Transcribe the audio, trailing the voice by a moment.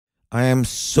I am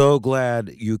so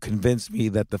glad you convinced me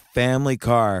that the family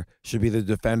car should be the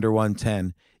Defender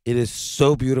 110. It is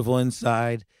so beautiful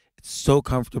inside. It's so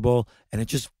comfortable, and it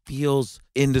just feels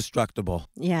indestructible.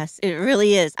 Yes, it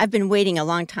really is. I've been waiting a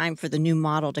long time for the new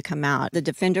model to come out. The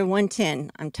Defender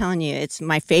 110, I'm telling you, it's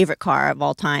my favorite car of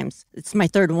all times. It's my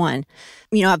third one.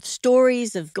 You know, I have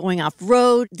stories of going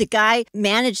off-road. The guy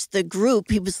managed the group.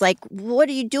 He was like, what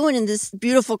are you doing in this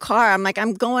beautiful car? I'm like,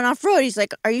 I'm going off-road. He's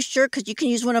like, are you sure? Because you can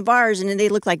use one of ours. And then they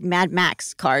look like Mad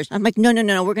Max cars. I'm like, no,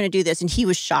 we're going to do this. And he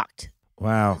was shocked.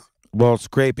 Wow. Well, it's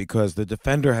great because the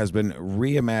Defender has been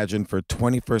reimagined for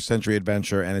 21st century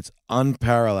adventure, and its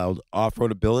unparalleled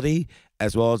off-road ability,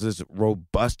 as well as its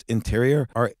robust interior,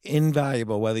 are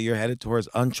invaluable whether you're headed towards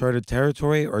uncharted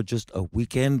territory or just a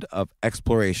weekend of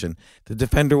exploration. The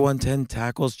Defender 110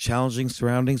 tackles challenging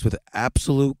surroundings with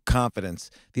absolute confidence.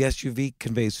 The SUV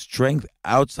conveys strength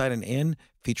outside and in,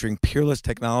 featuring peerless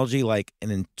technology like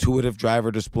an intuitive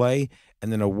driver display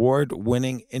and an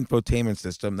award-winning infotainment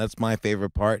system. That's my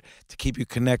favorite part, to keep you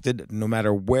connected no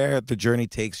matter where the journey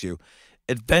takes you.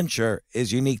 Adventure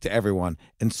is unique to everyone,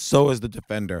 and so is the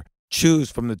Defender.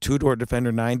 Choose from the two-door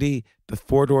Defender 90, the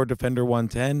four-door Defender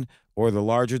 110, or the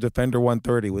larger Defender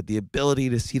 130 with the ability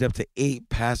to seat up to 8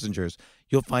 passengers.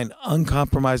 You'll find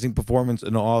uncompromising performance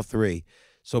in all three.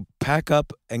 So pack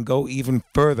up and go even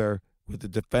further with the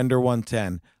Defender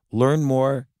 110. Learn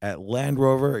more at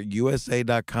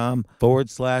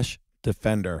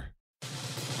LandRoverUSA.com/Defender.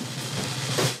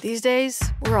 These days,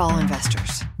 we're all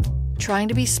investors, trying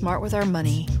to be smart with our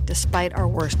money despite our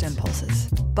worst impulses.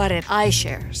 But at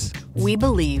iShares, we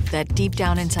believe that deep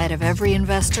down inside of every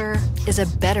investor is a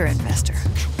better investor.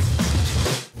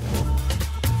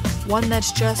 One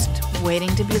that's just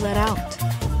waiting to be let out.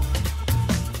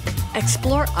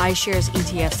 Explore iShares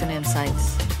ETFs and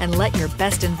insights and let your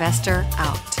best investor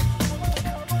out.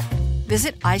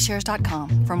 Visit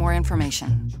iShares.com for more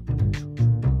information.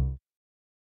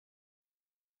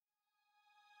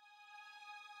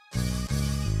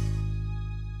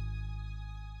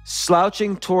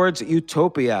 Slouching Towards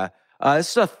Utopia.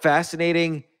 This is a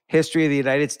fascinating history of the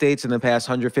United States in the past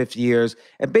 150 years.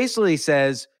 It basically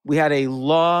says we had a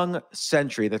long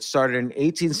century that started in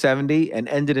 1870 and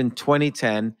ended in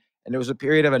 2010. And there was a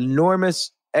period of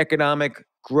enormous economic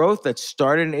growth that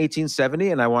started in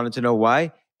 1870, and I wanted to know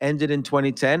why. Ended in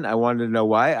 2010. I wanted to know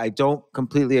why. I don't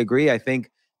completely agree. I think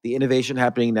the innovation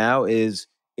happening now is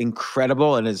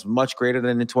incredible and is much greater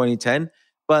than in 2010.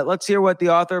 But let's hear what the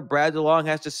author, Brad DeLong,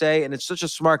 has to say. And it's such a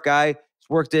smart guy. He's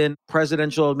worked in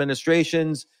presidential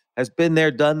administrations, has been there,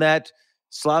 done that.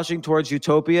 Slouching Towards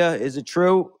Utopia. Is it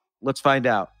true? Let's find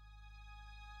out.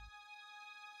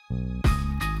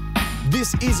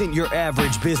 This isn't your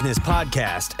average business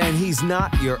podcast, and he's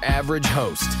not your average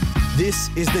host. This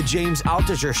is the James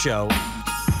Altucher Show.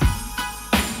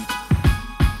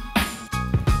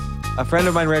 A friend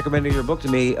of mine recommended your book to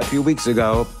me a few weeks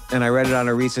ago, and I read it on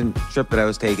a recent trip that I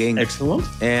was taking. Excellent.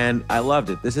 And I loved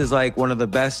it. This is like one of the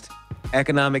best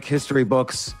economic history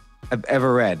books I've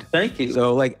ever read. Thank you.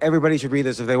 So like everybody should read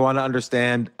this if they want to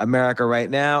understand America right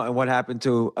now and what happened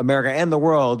to America and the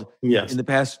world in the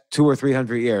past 200 or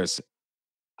 300 years.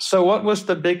 So what was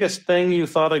the biggest thing you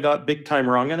thought I got big time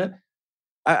wrong in it?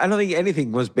 I don't think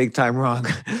anything was big time wrong.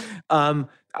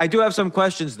 I do have some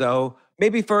questions, though.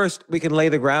 Maybe first we can lay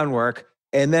the groundwork,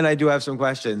 and then I do have some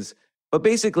questions. But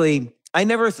basically, I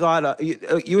never thought,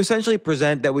 you essentially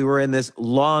present that we were in this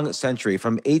long century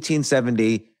from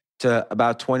 1870 to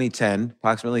about 2010,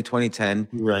 approximately 2010.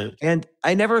 Right. And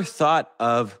I never thought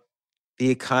of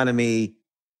the economy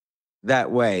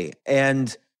that way.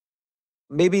 And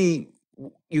maybe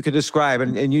you could describe,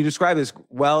 and you describe this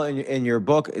well in your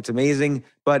book. It's amazing.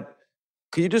 But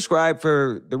could you describe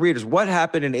for the readers what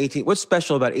happened in what's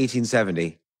special about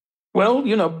 1870? Well,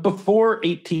 before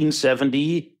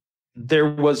 1870, there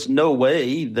was no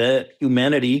way that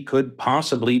humanity could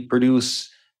possibly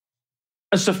produce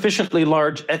a sufficiently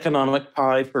large economic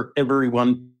pie for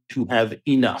everyone to have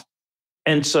enough.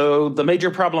 And so the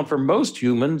major problem for most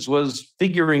humans was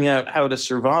figuring out how to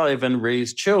survive and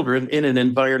raise children in an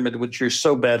environment in which you're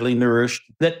so badly nourished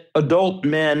that adult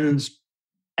men's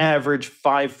average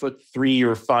 5'3"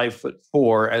 or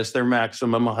 5'4" as their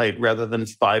maximum height rather than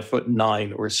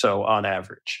 5'9" or so on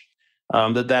average.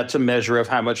 That's a measure of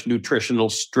how much nutritional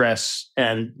stress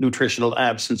and nutritional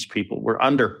absence people were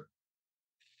under.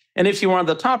 And if you were on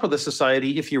the top of the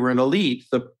society, if you were an elite,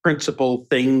 the principal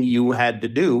thing you had to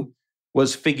do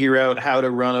was figure out how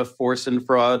to run a force and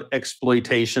fraud,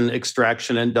 exploitation,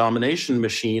 extraction, and domination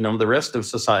machine on the rest of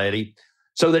society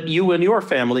so that you and your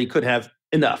family could have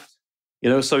enough.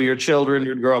 So your children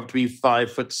would grow up to be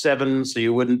 5'7", so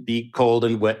you wouldn't be cold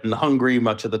and wet and hungry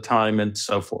much of the time, and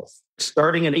so forth.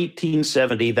 Starting in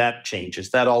 1870, that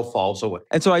changes. That all falls away.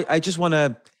 And so I just want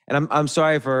to, and I'm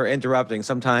sorry for interrupting.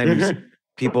 Sometimes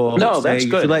people No, say that's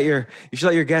you good. should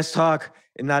let your guests talk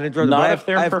and not interrupt them. Not if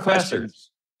they're professors. Questions.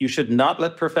 You should not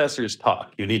let professors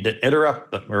talk. You need to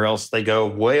interrupt them, or else they go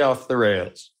way off the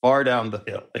rails, far down the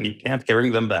hill, and you can't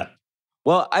bring them back.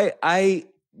 Well, I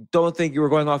don't think you were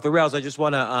going off the rails. I just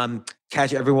want to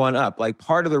catch everyone up. Like,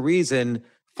 part of the reason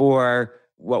for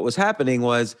what was happening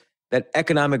was that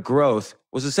economic growth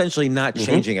was essentially not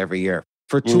changing every year.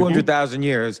 For 200,000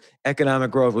 years,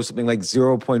 economic growth was something like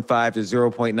 0.5 to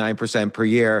 0.9% per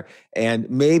year. And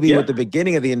maybe with the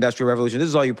beginning of the Industrial Revolution, this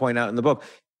is all you point out in the book,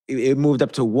 it moved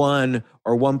up to 1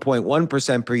 or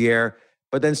 1.1% per year.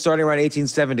 But then starting around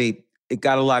 1870, it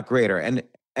got a lot greater. And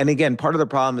again, part of the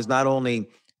problem is not only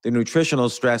the nutritional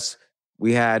stress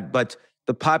we had, but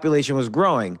the population was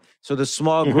growing. So the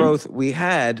small growth we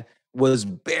had was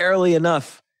barely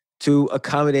enough to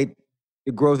accommodate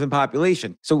the growth in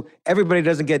population. So everybody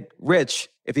doesn't get rich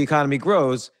if the economy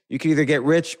grows. You can either get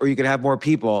rich or you can have more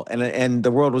people. And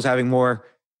the world was having more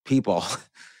people.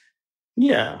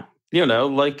 Yeah.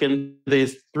 Like in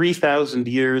the 3,000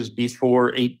 years before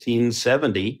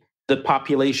 1870, the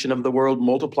population of the world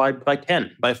multiplied by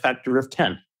 10, by a factor of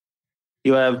 10.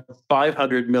 You have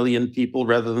 500 million people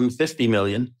rather than 50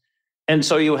 million. And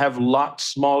so you have lots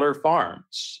smaller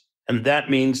farms. And that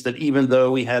means that even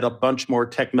though we had a bunch more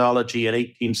technology in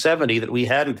 1870 that we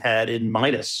hadn't had in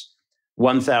minus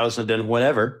 1,000 and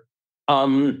whatever,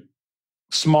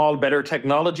 small, better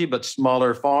technology, but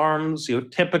smaller farms,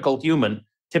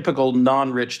 typical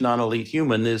non-rich, non-elite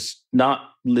human is not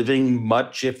living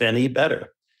much, if any, better.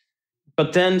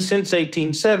 But then since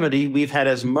 1870, we've had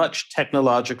as much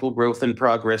technological growth and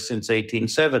progress since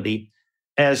 1870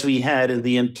 as we had in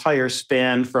the entire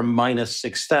span from minus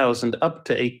 6,000 up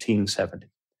to 1870.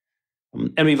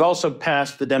 And we've also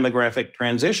passed the demographic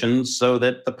transition so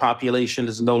that the population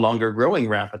is no longer growing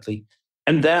rapidly.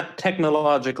 And that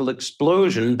technological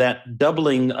explosion, that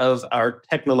doubling of our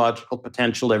technological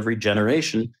potential every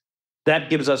generation, that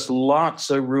gives us lots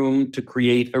of room to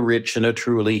create a rich and a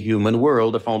truly human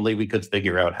world, if only we could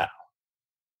figure out how.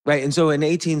 Right. And so in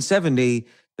 1870,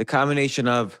 the combination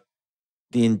of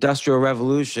the Industrial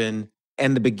Revolution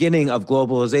and the beginning of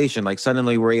globalization, like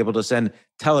suddenly we're able to send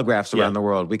telegraphs around the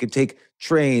world. We could take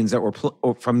trains that were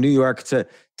from New York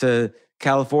to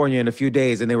California in a few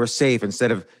days, and they were safe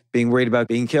instead of being worried about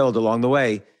being killed along the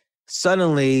way.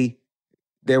 Suddenly,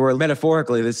 there were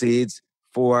metaphorically the seeds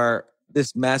for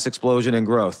this mass explosion in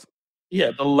growth.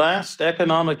 Yeah, the last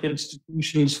economic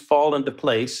institutions fall into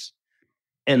place.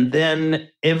 And then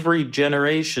every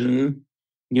generation,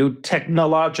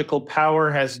 technological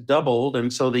power has doubled.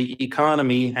 And so the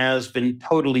economy has been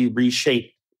totally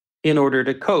reshaped in order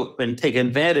to cope and take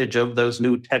advantage of those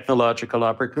new technological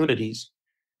opportunities.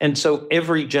 And so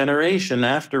every generation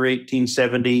after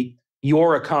 1870,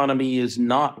 your economy is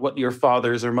not what your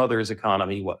father's or mother's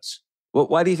economy was. Well,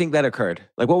 why do you think that occurred?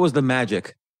 Like, what was the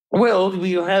magic? Well,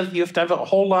 you have to have a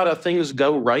whole lot of things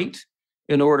go right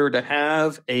in order to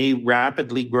have a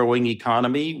rapidly growing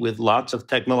economy with lots of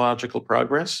technological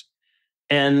progress.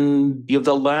 And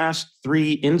the last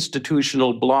three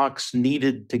institutional blocks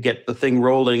needed to get the thing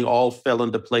rolling all fell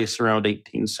into place around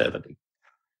 1870.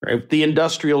 Right? The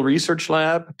Industrial Research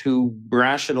Lab to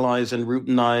rationalize and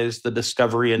routinize the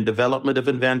discovery and development of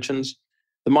inventions,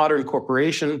 the modern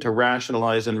corporation to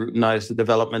rationalize and routinize the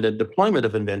development and deployment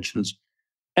of inventions,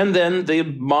 and then the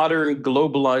modern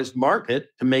globalized market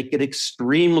to make it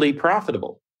extremely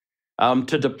profitable,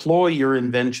 to deploy your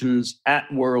inventions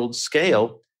at world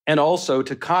scale, and also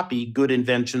to copy good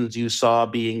inventions you saw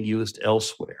being used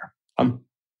elsewhere. And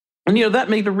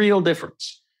that made a real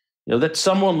difference. That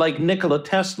someone like Nikola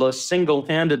Tesla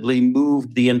single-handedly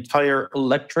moved the entire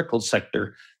electrical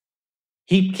sector.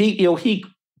 He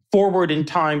forward in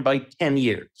time by 10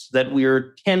 years, that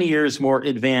we're 10 years more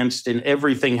advanced in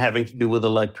everything having to do with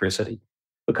electricity,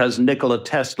 because Nikola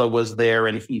Tesla was there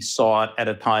and he saw it at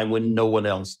a time when no one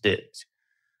else did.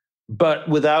 But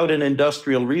without an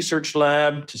industrial research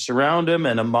lab to surround him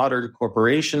and a modern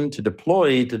corporation to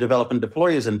develop and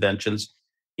deploy his inventions,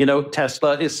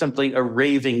 Tesla is simply a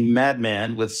raving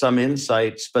madman with some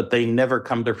insights, but they never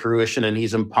come to fruition and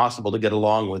he's impossible to get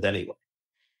along with anyway.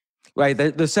 Right.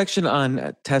 The section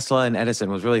on Tesla and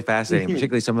Edison was really fascinating,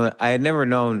 particularly I had never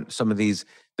known some of these,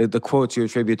 the quotes you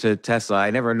attribute to Tesla. I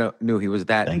never knew he was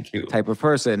that type of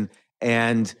person.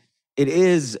 And it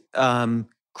is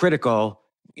critical.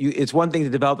 It's one thing to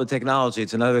develop the technology.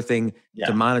 It's another thing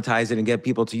to monetize it and get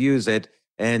people to use it.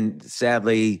 And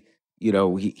sadly,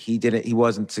 he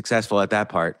wasn't successful at that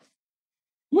part.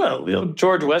 Well,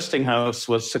 George Westinghouse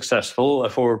was successful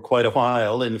for quite a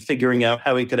while in figuring out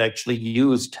how he could actually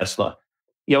use Tesla.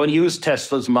 And use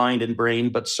Tesla's mind and brain,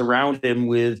 but surround him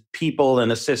with people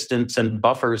and assistants and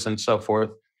buffers and so forth,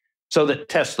 so that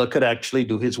Tesla could actually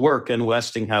do his work and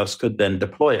Westinghouse could then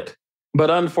deploy it.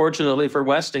 But unfortunately for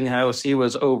Westinghouse, he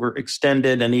was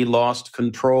overextended and he lost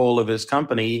control of his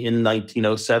company in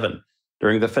 1907,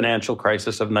 during the financial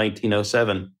crisis of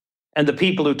 1907. And the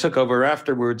people who took over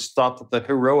afterwards thought that the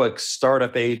heroic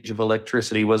startup age of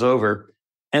electricity was over,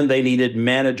 and they needed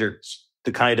managers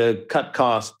to kind of cut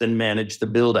costs and manage the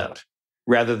build out,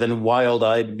 rather than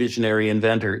wild-eyed visionary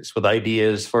inventors with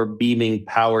ideas for beaming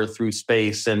power through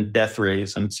space and death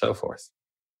rays and so forth.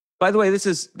 By the way, this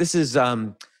is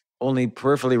only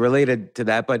peripherally related to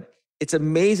that, but it's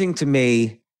amazing to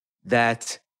me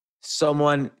that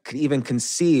someone could even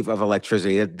conceive of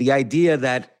electricity. The idea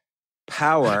that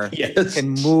power Yes. can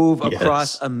move Yes.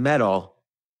 across a metal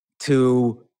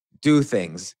to do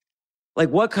things. Like,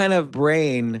 what kind of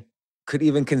brain could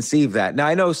even conceive that? Now,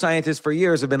 I know scientists for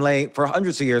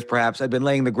hundreds of years perhaps, have been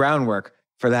laying the groundwork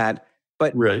for that.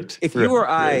 But if you or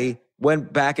I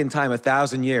went back in time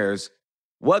 1,000 years,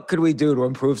 what could we do to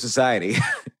improve society?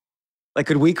 Like,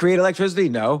 could we create electricity?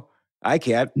 No, I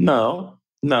can't. No.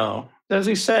 As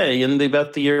you say, in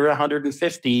about the year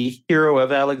 150, Hero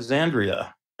of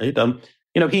Alexandria, right?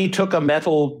 He took a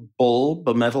metal bulb,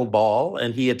 a metal ball,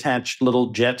 and he attached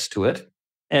little jets to it.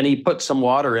 And he put some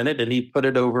water in it and he put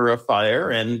it over a fire,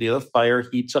 and the fire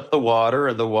heats up the water,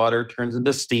 and the water turns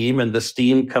into steam, and the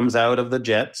steam comes out of the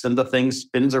jets and the thing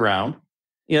spins around.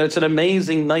 It's an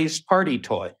amazing, nice party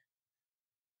toy.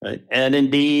 Right? And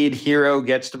indeed, Hero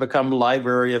gets to become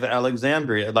Librarian of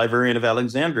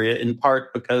Alexandria, in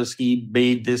part because he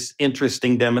made this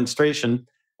interesting demonstration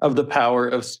of the power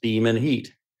of steam and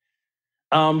heat.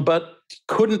 But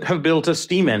couldn't have built a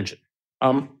steam engine.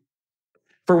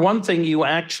 For one thing, you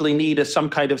actually need some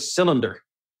kind of cylinder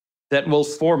that will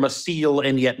form a seal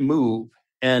and yet move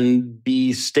and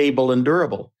be stable and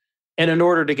durable. And in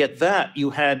order to get that,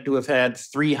 you had to have had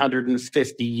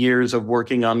 350 years of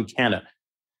working on cannon,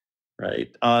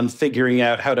 right? On figuring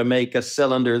out how to make a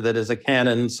cylinder that is a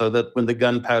cannon so that when the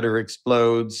gunpowder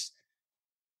explodes,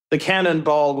 the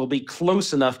cannonball will be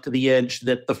close enough to the edge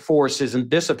that the force isn't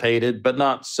dissipated, but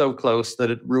not so close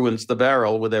that it ruins the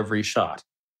barrel with every shot.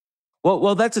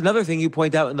 Well, that's another thing you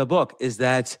point out in the book, is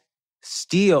that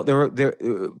steel.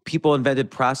 People invented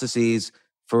processes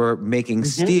for making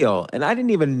steel, and I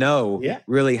didn't even know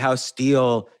really how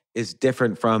steel is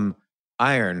different from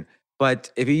iron.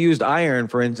 But if you used iron,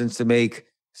 for instance, to make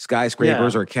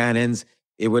skyscrapers or cannons,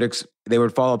 they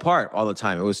would fall apart all the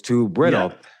time. It was too brittle.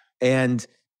 Yeah. And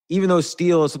even though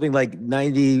steel is something like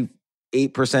 98%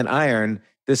 iron,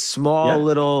 this small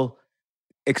little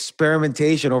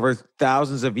experimentation over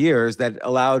thousands of years that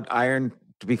allowed iron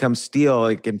to become steel,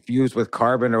 like infused with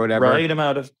carbon or whatever. Right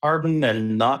amount of carbon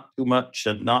and not too much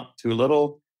and not too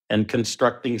little, and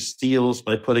constructing steels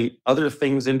by putting other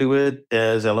things into it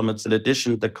as elements in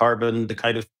addition to carbon to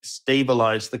kind of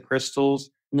stabilize the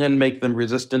crystals and then make them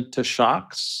resistant to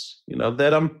shocks.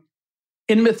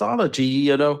 In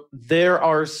mythology, there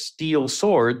are steel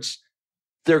swords.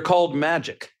 They're called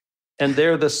magic. And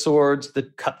they're the swords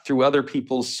that cut through other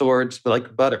people's swords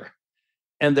like butter.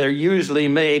 And they're usually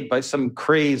made by some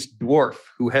crazed dwarf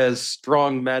who has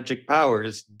strong magic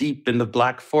powers deep in the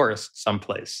Black Forest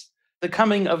someplace. The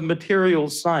coming of material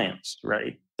science,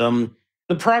 right? The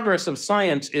progress of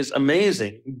science is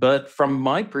amazing, but from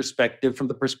my perspective, from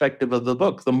the perspective of the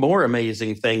book, the more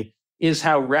amazing thing is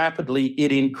how rapidly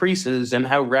it increases and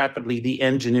how rapidly the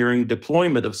engineering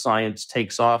deployment of science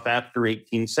takes off after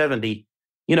 1870.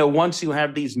 Once you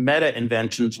have these meta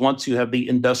inventions, once you have the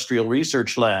industrial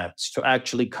research labs to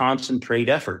actually concentrate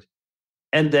effort,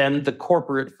 and then the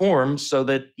corporate forms so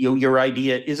that your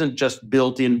idea isn't just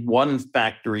built in one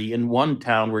factory in one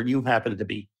town where you happen to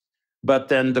be, but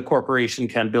then the corporation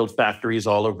can build factories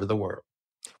all over the world.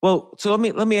 Well, so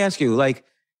let me ask you, like,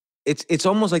 it's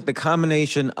almost like the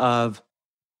combination of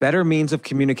better means of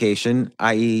communication,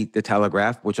 i.e. the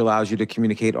telegraph, which allows you to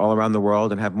communicate all around the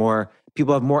world and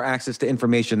people have more access to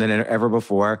information than ever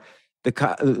before.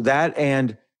 That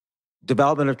and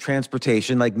development of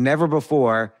transportation, like never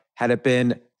before had it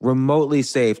been remotely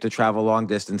safe to travel long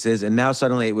distances. And now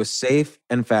suddenly it was safe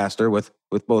and faster with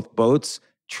both boats,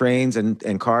 trains,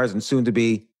 and cars, and soon to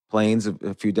be planes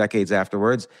a few decades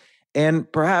afterwards.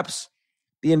 And perhaps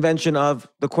the invention of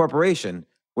the corporation,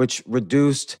 which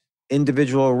reduced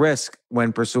individual risk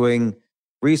when pursuing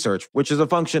research, which is a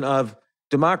function of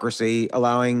democracy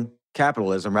allowing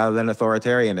capitalism rather than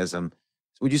authoritarianism.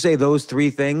 Would you say those three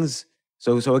things?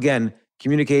 So again,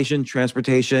 communication,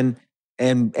 transportation,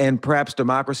 and perhaps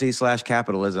democracy /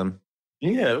 capitalism.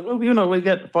 Yeah, well, I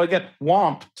get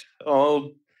whomped.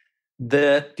 Oh,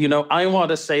 that, I want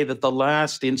to say that the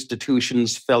last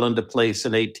institutions fell into place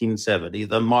in 1870,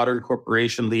 the modern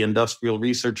corporation, the industrial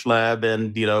research lab,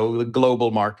 and, the global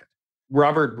market.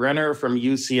 Robert Brenner from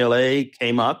UCLA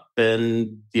came up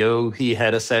and, he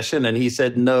had a session and he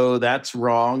said, no, that's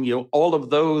wrong. All of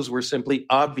those were simply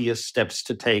obvious steps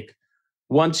to take.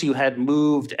 Once you had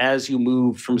moved, as you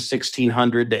moved from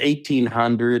 1600 to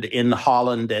 1800 in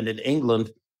Holland and in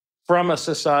England, from a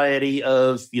society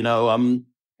of,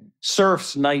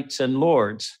 serfs, knights, and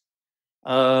lords,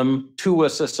 to a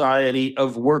society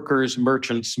of workers,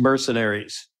 merchants,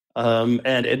 mercenaries, and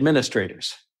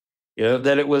administrators.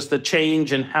 That it was the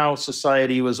change in how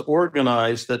society was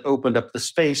organized that opened up the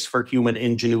space for human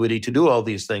ingenuity to do all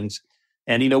these things.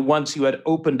 And, once you had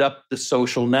opened up the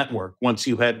social network, once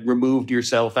you had removed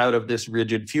yourself out of this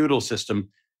rigid feudal system,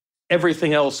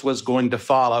 everything else was going to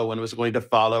follow and was going to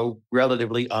follow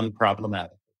relatively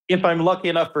unproblematic. If I'm lucky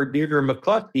enough for Deirdre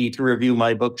McCluskey to review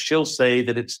my book, she'll say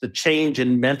that it's the change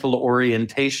in mental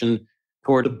orientation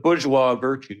toward bourgeois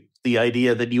virtues, the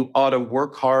idea that you ought to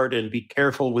work hard and be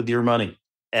careful with your money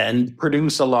and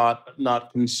produce a lot, but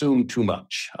not consume too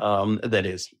much. That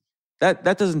is. That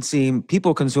doesn't seem,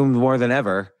 people consumed more than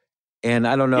ever. And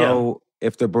I don't know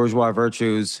if the bourgeois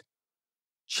virtues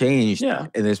changed in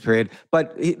this period,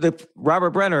 but Robert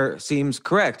Brenner seems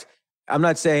correct. I'm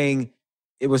not saying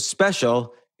it was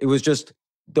special. It was just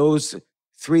those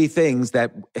three things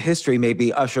that history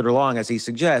maybe ushered along, as he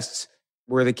suggests,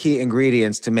 were the key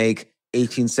ingredients to make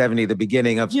 1870 the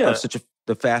beginning of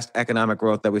the fast economic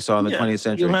growth that we saw in the 20th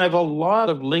century. You have a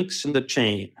lot of links in the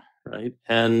chain, right?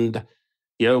 And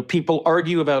people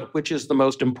argue about which is the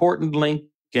most important link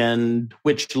and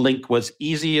which link was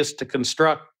easiest to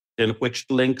construct and which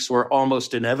links were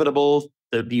almost inevitable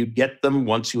that you get them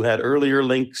once you had earlier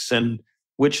links, and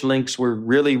which links were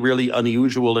really, really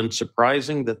unusual and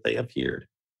surprising that they appeared.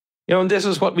 And this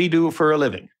is what we do for a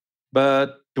living.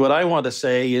 But what I want to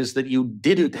say is that you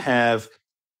didn't have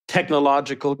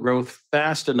technological growth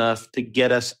fast enough to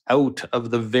get us out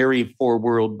of the very poor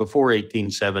world before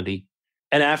 1870.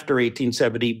 And after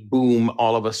 1870, boom,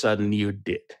 all of a sudden you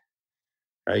did.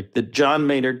 Right? That John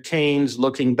Maynard Keynes,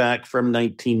 looking back from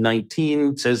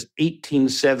 1919, says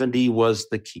 1870 was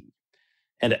the key.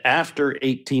 And after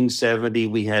 1870,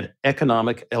 we had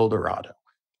economic El Dorado.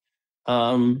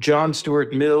 John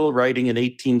Stuart Mill, writing in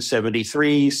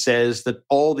 1873, says that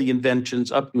all the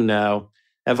inventions up to now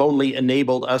have only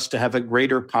enabled us to have a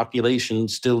greater population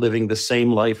still living the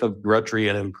same life of drudgery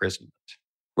and imprisonment.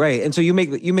 Right. And so you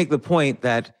make the point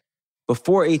that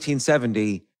before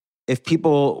 1870, if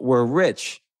people were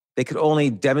rich, they could only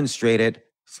demonstrate it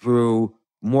through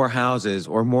more houses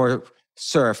or more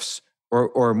serfs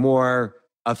or more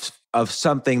of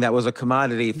something that was a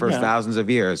commodity for thousands of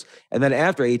years. And then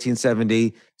after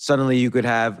 1870, suddenly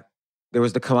there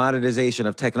was the commoditization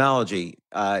of technology,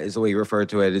 is the way you refer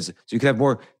to it. So you could have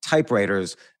more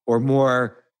typewriters or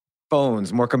more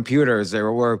phones, more computers,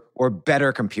 or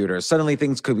better computers. Suddenly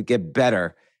things could get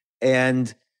better.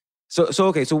 And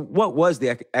so what was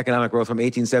the economic growth from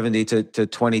 1870 to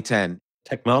 2010?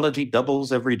 Technology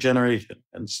doubles every generation.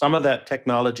 And some of that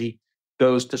technology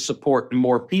goes to support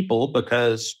more people,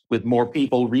 because with more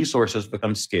people, resources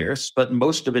become scarce. But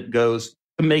most of it goes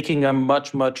to making a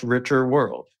much, much richer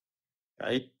world.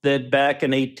 Right? That back in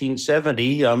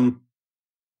 1870,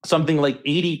 something like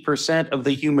 80% of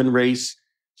the human race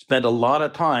spent a lot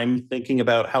of time thinking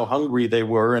about how hungry they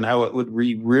were and how it would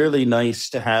be really nice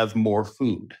to have more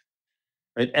food.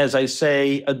 Right? As I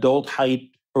say, adult height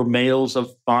for males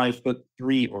of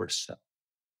 5'3" or so.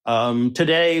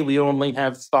 Today, we only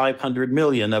have 500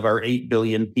 million of our 8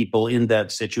 billion people in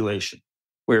that situation,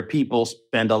 where people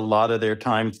spend a lot of their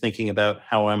time thinking about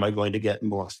how am I going to get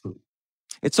more food.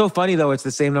 It's so funny, though, it's the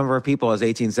same number of people as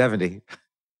 1870.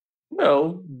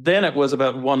 Well, then it was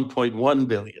about 1.1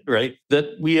 billion, right?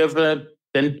 That we have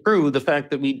been through. The fact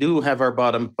that we do have our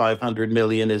bottom 500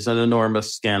 million is an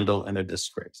enormous scandal and a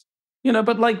disgrace.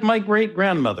 But like my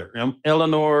great-grandmother,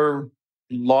 Eleanor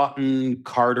Lawton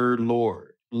Carter Lord,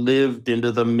 lived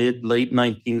into the mid-late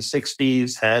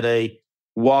 1960s, had a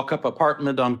walk-up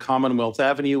apartment on Commonwealth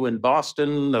Avenue in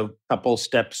Boston, a couple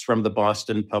steps from the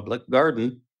Boston Public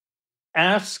Garden.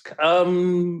 Ask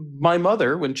my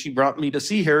mother, when she brought me to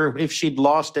see her, if she'd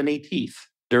lost any teeth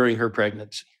during her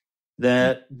pregnancy.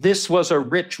 That this was a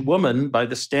rich woman by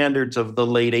the standards of the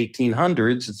late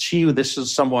 1800s. This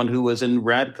is someone who was in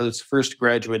Radcliffe's first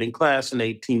graduating class in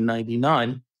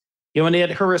 1899. And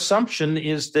yet her assumption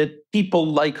is that people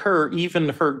like her, even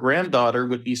her granddaughter,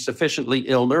 would be sufficiently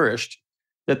ill-nourished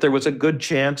that there was a good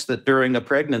chance that during a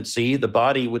pregnancy, the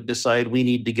body would decide we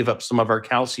need to give up some of our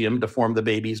calcium to form the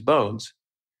baby's bones,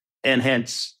 and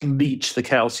hence leach the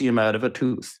calcium out of a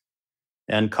tooth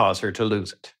and cause her to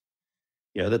lose it.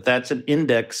 That's an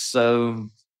index of,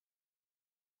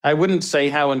 I wouldn't say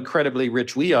how incredibly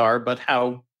rich we are, but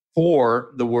how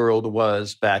poor the world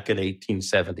was back in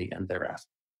 1870 and thereafter.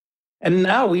 And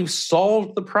now we've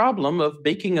solved the problem of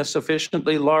making a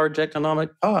sufficiently large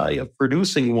economic pie, of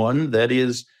producing one that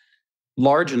is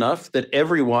large enough that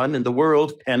everyone in the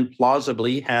world can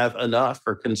plausibly have enough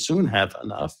or can soon have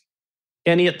enough.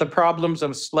 And yet the problems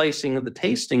of slicing and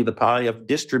tasting the pie, of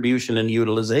distribution and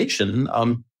utilization,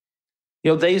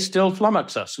 they still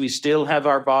flummox us. We still have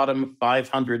our bottom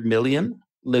 500 million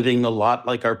living a lot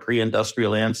like our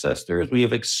pre-industrial ancestors. We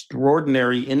have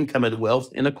extraordinary income and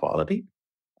wealth inequality.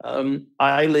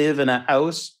 I live in a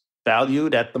house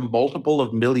valued at the multiple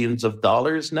of millions of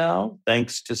dollars now,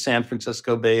 thanks to San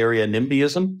Francisco Bay Area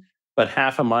NIMBYism. But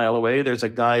half a mile away, there's a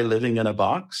guy living in a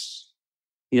box.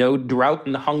 Drought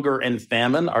and hunger and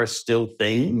famine are still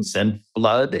things, and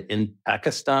flood in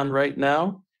Pakistan right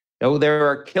now. There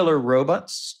are killer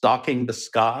robots stalking the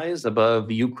skies above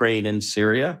Ukraine and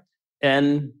Syria.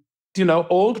 And,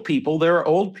 old people, there are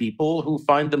old people who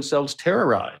find themselves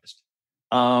terrorized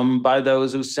by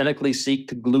those who cynically seek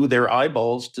to glue their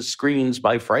eyeballs to screens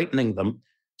by frightening them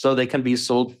so they can be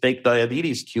sold fake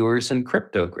diabetes cures and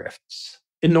crypto grifts.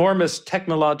 Enormous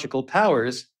technological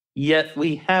powers, yet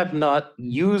we have not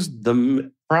used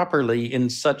them properly in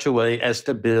such a way as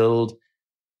to build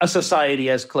a society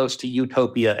as close to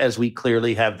utopia as we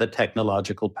clearly have the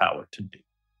technological power to do.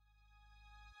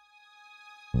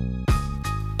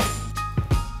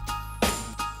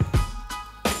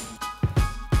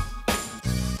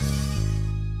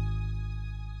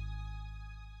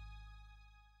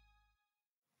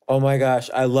 Oh my gosh,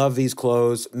 I love these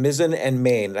clothes. Mizzen and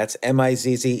Main, that's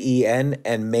Mizzen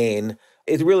and Main.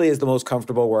 It really is the most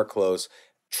comfortable work clothes.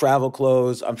 Travel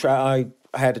clothes. I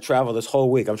had to travel this whole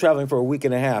week. I'm traveling for a week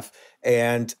and a half,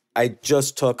 and I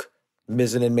just took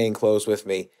Mizzen and Main clothes with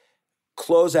me.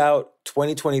 Close out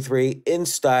 2023 in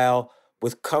style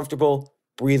with comfortable,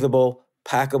 breathable,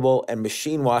 packable, and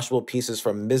machine washable pieces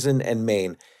from Mizzen and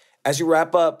Main. As you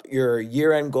wrap up your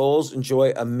year-end goals, enjoy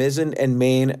a Mizzen and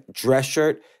Main dress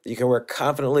shirt that you can wear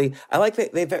confidently. I like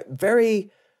that they've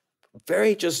very,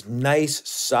 very just nice,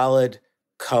 solid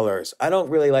colors. I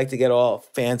don't really like to get all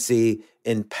fancy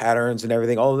in patterns and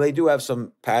everything, although they do have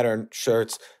some pattern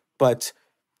shirts, but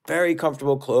very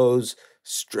comfortable clothes,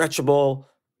 stretchable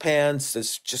pants.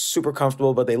 It's just super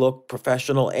comfortable, but they look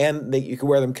professional, and you can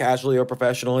wear them casually or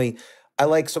professionally. I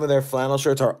like some of their flannel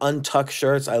shirts or untuck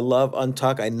shirts. I love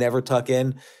untuck. I never tuck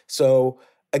in. So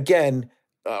again,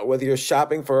 whether you're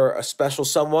shopping for a special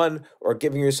someone or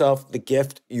giving yourself the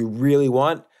gift you really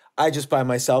want, I just buy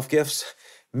myself gifts.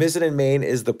 Mizzen and Main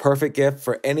is the perfect gift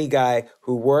for any guy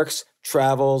who works,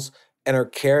 travels,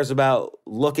 and cares about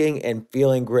looking and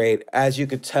feeling great. As you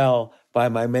could tell by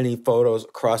my many photos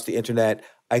across the internet,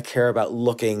 I care about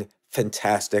looking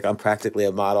fantastic. I'm practically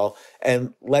a model.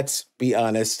 And let's be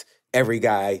honest, every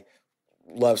guy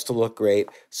loves to look great.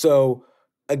 So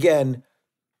again,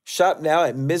 shop now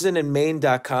at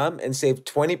mizzenandmain.com and save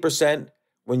 20%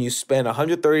 when you spend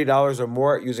 $130 or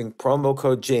more using promo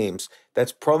code James.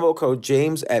 That's promo code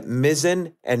James at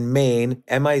Mizzen and Main,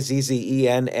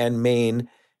 Mizzen and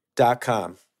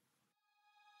Main.com.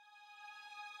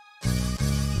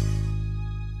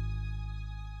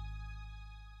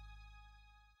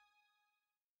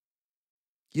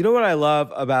 You know what I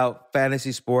love about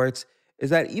fantasy sports is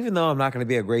that even though I'm not going to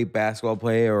be a great basketball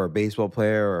player or a baseball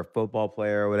player or a football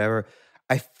player or whatever,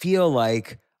 I feel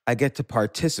like I get to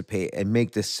participate and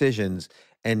make decisions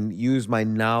and use my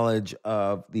knowledge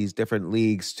of these different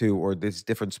leagues or these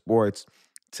different sports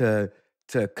to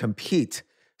compete.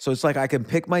 So it's like I can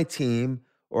pick my team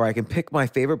or I can pick my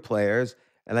favorite players,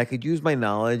 and I could use my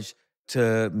knowledge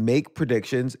to make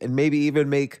predictions and maybe even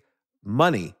make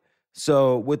money.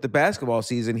 So with the basketball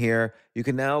season here, you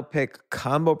can now pick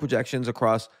combo projections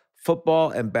across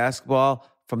football and basketball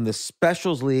from the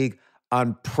Specials League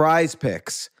on Prize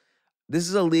Picks. This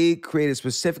is a league created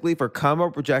specifically for combo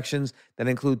projections that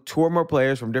include two or more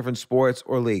players from different sports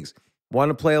or leagues. Want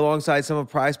to play alongside some of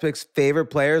Prize Picks' favorite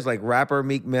players like rapper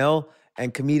Meek Mill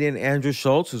and comedian Andrew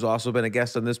Schultz, who's also been a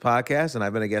guest on this podcast, and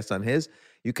I've been a guest on his?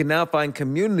 You can now find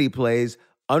community plays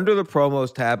under the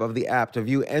promos tab of the app to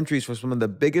view entries for some of the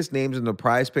biggest names in the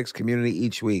Prize Picks community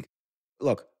each week.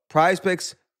 Look, Prize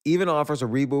Picks even offers a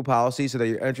reboot policy so that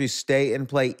your entries stay in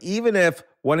play even if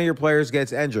one of your players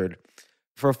gets injured.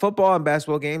 For football and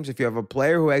basketball games, if you have a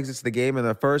player who exits the game in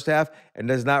the first half and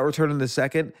does not return in the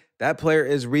second, that player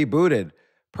is rebooted.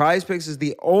 PrizePicks is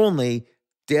the only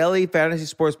daily fantasy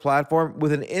sports platform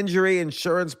with an injury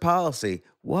insurance policy.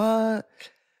 What?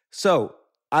 So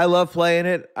I love playing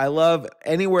it. I love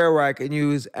anywhere where I can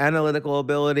use analytical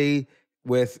ability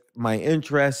with my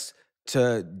interests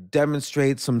to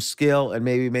demonstrate some skill and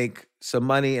maybe make some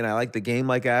money. And I like the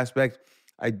game-like aspect.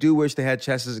 I do wish they had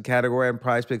chess as a category on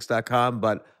prizepicks.com,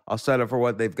 but I'll settle for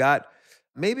what they've got.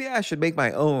 Maybe I should make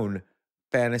my own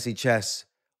fantasy chess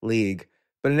league.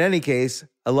 But in any case,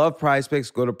 I love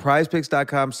PrizePicks. Go to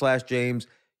prizepicks.com/James.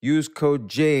 Use code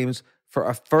James for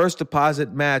a first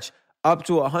deposit match up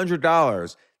to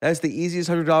 $100. That's the easiest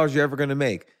 $100 you're ever going to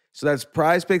make. So that's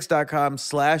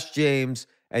prizepicks.com/James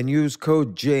and use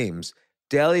code James.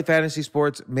 Daily fantasy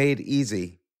sports made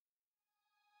easy.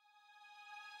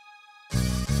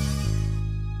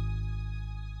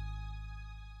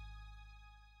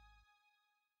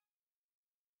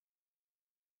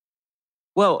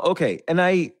 Well, okay, and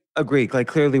I agree. Like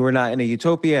clearly, we're not in a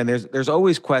utopia, and there's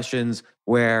always questions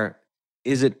where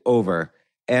is it over?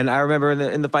 And I remember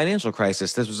in the financial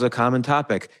crisis, this was a common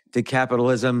topic: did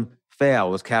capitalism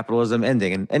fail? Was capitalism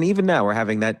ending? And even now, we're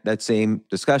having that same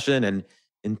discussion. And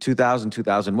in 2000,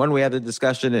 2001, we had the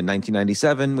discussion. In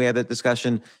 1997, we had that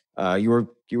discussion. You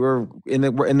were in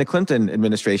the Clinton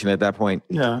administration at that point.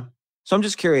 Yeah. So I'm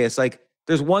just curious. Like,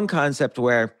 there's one concept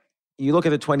where you look at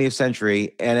the 20th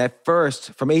century, and at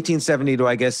first, from 1870 to,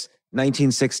 I guess,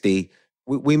 1960,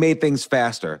 we made things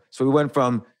faster. So we went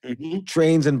from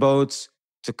trains and boats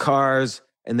to cars,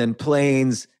 and then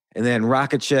planes, and then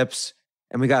rocket ships,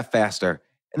 and we got faster.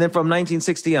 And then from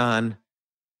 1960 on,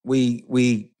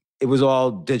 it was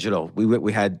all digital.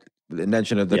 We had the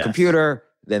invention of the computer,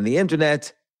 then the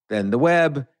internet, then the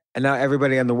web, and now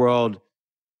everybody in the world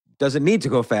doesn't need to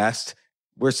go fast.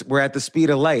 We're at the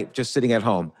speed of light, just sitting at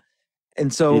home.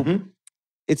 And so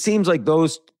it seems like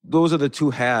those are the two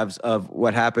halves of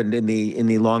what happened in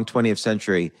the long 20th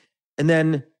century. And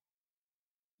then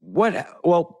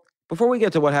before we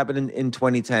get to what happened in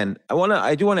 2010,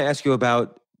 I do want to ask you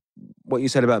about what you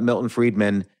said about Milton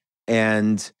Friedman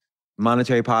and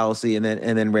monetary policy and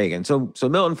then Reagan. So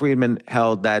Milton Friedman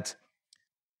held that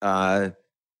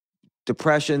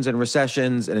depressions and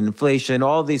recessions and inflation,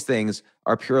 all of these things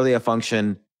are purely a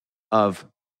function of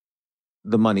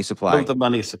the money supply. Of the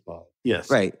money supply, yes.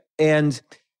 Right.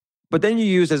 But then you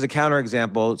used as a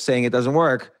counterexample, saying it doesn't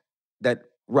work, that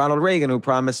Ronald Reagan, who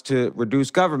promised to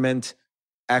reduce government,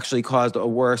 actually caused a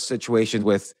worse situation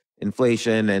with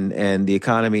inflation and the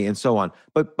economy and so on.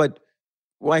 But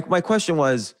my question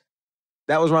was,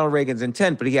 that was Ronald Reagan's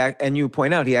intent, but and you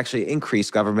point out he actually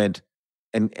increased government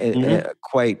and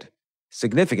quite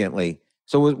significantly.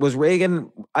 So was Reagan,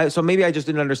 so maybe I just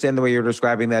didn't understand the way you're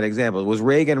describing that example. Was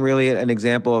Reagan really an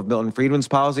example of Milton Friedman's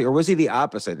policy, or was he the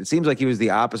opposite? It seems like he was the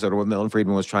opposite of what Milton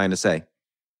Friedman was trying to say.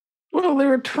 Well, they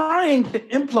were trying to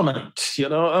implement, in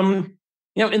the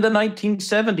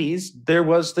 1970s, there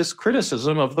was this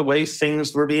criticism of the way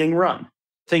things were being run.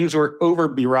 Things were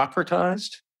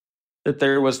over-bureaucratized, that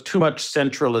there was too much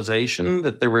centralization,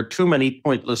 that there were too many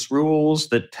pointless rules,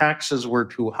 that taxes were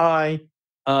too high,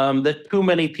 that too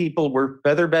many people were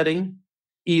feather bedding,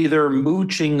 either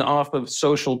mooching off of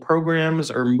social programs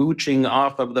or mooching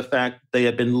off of the fact they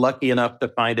had been lucky enough to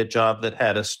find a job that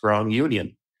had a strong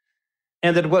union.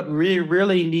 And that what we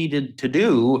really needed to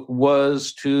do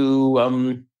was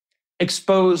to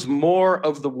expose more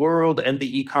of the world and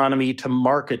the economy to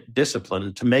market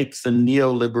discipline, to make the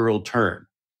neoliberal turn,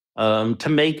 to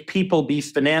make people be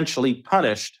financially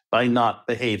punished by not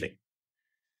behaving,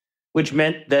 which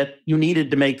meant that you needed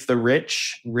to make the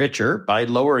rich richer by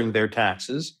lowering their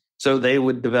taxes so they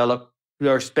would develop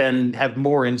or have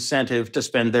more incentive to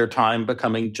spend their time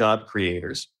becoming job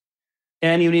creators.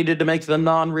 And you needed to make the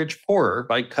non-rich poorer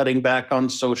by cutting back on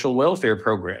social welfare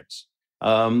programs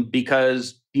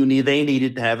because they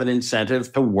needed to have an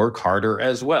incentive to work harder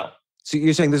as well. So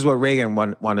you're saying this is what Reagan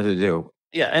wanted to do?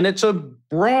 Yeah, and it's a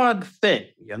broad thing.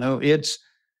 It's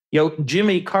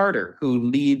Jimmy Carter who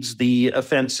leads the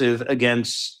offensive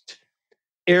against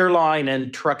airline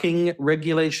and trucking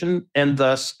regulation, and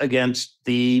thus against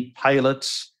the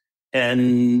pilots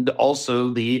and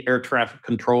also the air traffic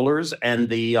controllers and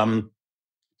the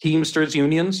Teamsters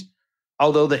unions,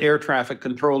 although the air traffic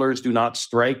controllers do not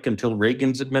strike until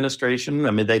Reagan's administration. I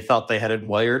mean, they thought they had it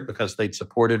wired because they'd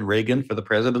supported Reagan for the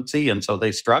presidency, and so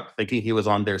they struck thinking he was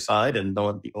on their side, and lo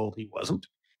and behold, he wasn't.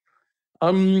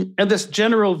 And this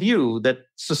general view that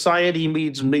society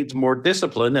needs more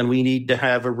discipline and we need to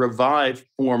have a revived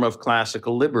form of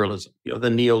classical liberalism, the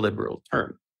neoliberal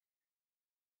term.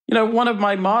 One of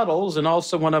my models and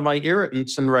also one of my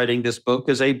irritants in writing this book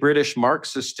is a British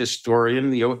Marxist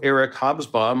historian, Eric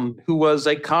Hobsbawm, who was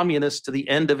a communist to the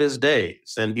end of his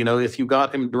days. And, if you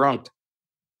got him drunk,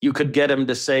 you could get him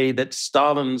to say that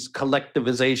Stalin's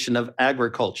collectivization of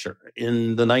agriculture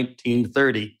in the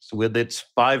 1930s, with its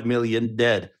 5 million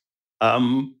dead,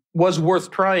 was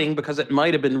worth trying because it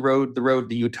might have been the road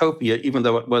to utopia, even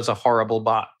though it was a horrible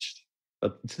botch.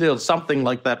 But still, something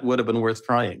like that would have been worth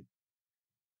trying.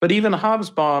 But even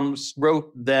Hobsbawm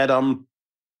wrote that,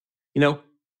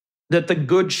 that the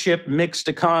good ship mixed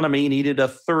economy needed a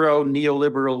thorough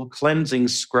neoliberal cleansing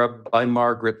scrub by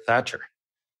Margaret Thatcher.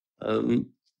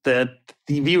 That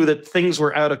the view that things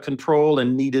were out of control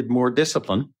and needed more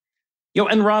discipline.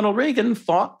 And Ronald Reagan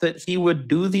thought that he would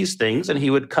do these things and he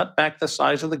would cut back the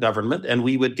size of the government and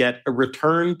we would get a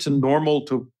return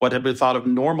to what had been thought of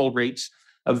normal rates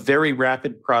of very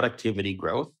rapid productivity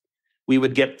growth. We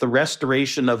would get the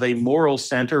restoration of a moral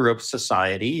center of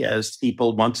society as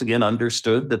people once again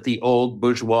understood that the old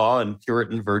bourgeois and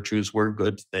Puritan virtues were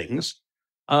good things.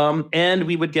 And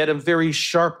we would get a very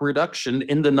sharp reduction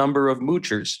in the number of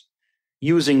moochers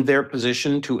using their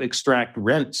position to extract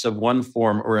rents of one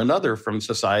form or another from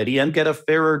society and get a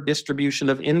fairer distribution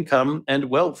of income and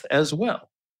wealth as well.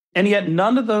 And yet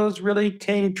none of those really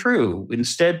came true.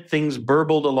 Instead, things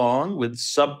burbled along with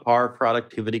subpar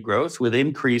productivity growth, with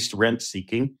increased rent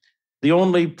seeking. The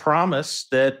only promise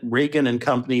that Reagan and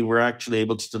company were actually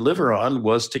able to deliver on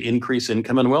was to increase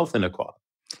income and wealth inequality.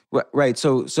 Right.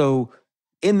 So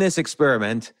in this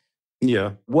experiment,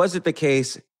 was it the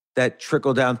case that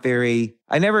trickle down theory?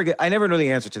 I never know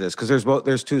the answer to this because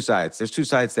there's two sides. There's two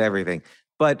sides to everything.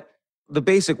 But the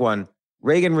basic one,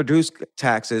 Reagan reduced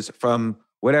taxes from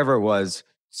whatever it was,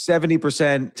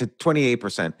 70% to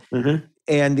 28%. Mm-hmm.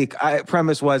 And the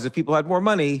premise was if people had more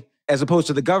money, as opposed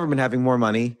to the government having more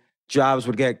money, jobs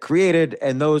would get created,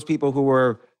 and those people who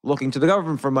were looking to the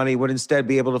government for money would instead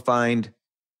be able to find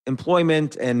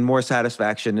employment and more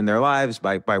satisfaction in their lives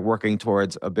by working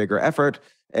towards a bigger effort,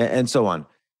 and so on.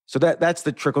 So that's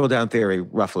the trickle-down theory,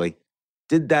 roughly.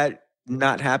 Did that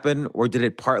not happen, or did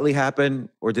it partly happen,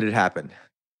 or did it happen?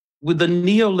 With the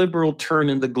neoliberal turn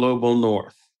in the global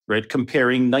north, right,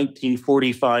 comparing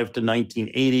 1945 to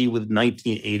 1980 with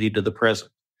 1980 to the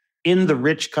present, in the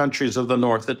rich countries of the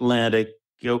North Atlantic,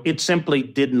 it simply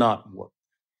did not work.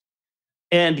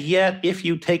 And yet, if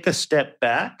you take a step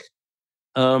back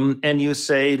and you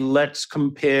say, let's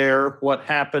compare what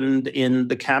happened in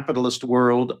the capitalist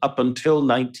world up until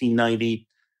 1990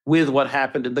 with what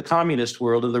happened in the communist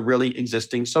world and the really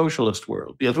existing socialist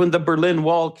world. Because when the Berlin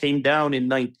Wall came down in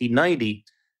 1990,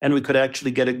 and we could actually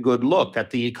get a good look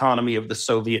at the economy of the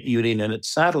Soviet Union and its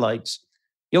satellites,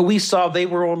 we saw they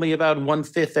were only about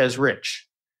 1/5 as rich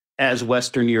as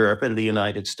Western Europe and the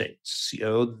United States.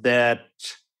 That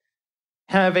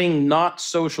having not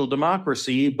social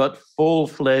democracy, but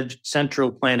full-fledged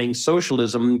central planning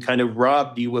socialism kind of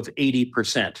robbed you of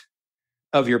 80%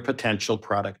 of your potential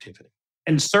productivity.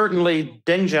 And certainly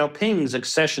Deng Xiaoping's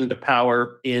accession to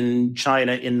power in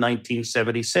China in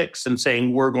 1976 and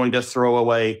saying, we're going to throw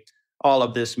away all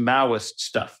of this Maoist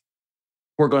stuff.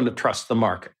 We're going to trust the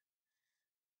market,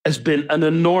 has been an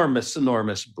enormous,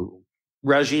 enormous boom.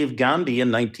 Rajiv Gandhi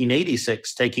in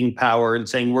 1986 taking power and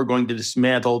saying, we're going to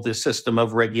dismantle the system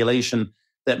of regulation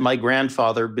that my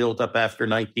grandfather built up after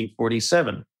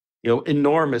 1947.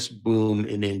 Enormous boom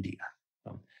in India.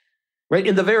 Right?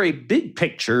 In the very big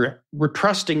picture, we're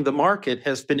trusting the market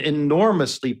has been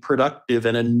enormously productive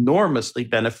and enormously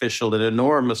beneficial and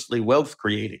enormously wealth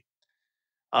creating.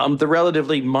 The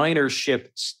relatively minor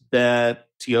shifts that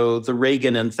the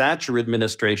Reagan and Thatcher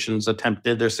administrations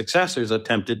their successors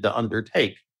attempted to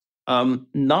undertake,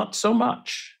 not so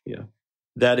much.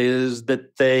 That is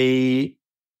that they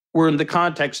were in the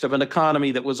context of an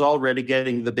economy that was already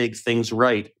getting the big things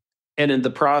right. And in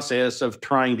the process of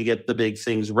trying to get the big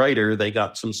things righter, they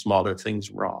got some smaller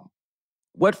things wrong.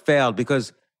 What failed?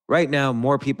 Because right now,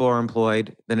 more people are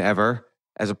employed than ever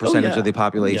as a percentage of the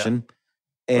population.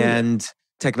 And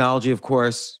technology, of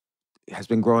course, has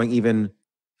been growing even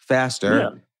faster. Yeah.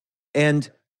 And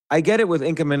I get it with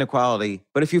income inequality,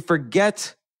 but if you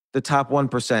forget the top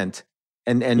 1%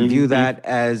 and view that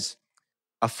as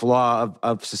a flaw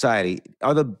of society,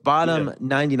 are the bottom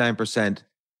 99%,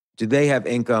 do they have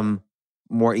income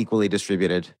more equally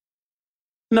distributed?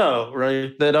 No,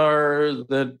 right?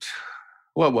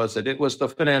 What was it? It was the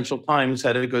Financial Times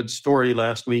had a good story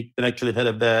last week that actually had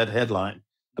a bad headline.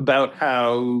 about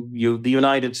how the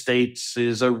United States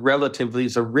is a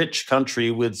rich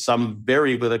country with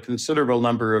with a considerable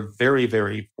number of very,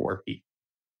 very poor people.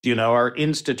 Our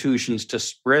institutions to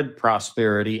spread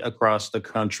prosperity across the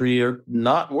country are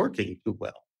not working too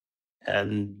well,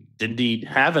 and indeed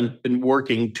haven't been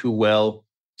working too well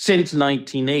since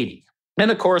 1980. And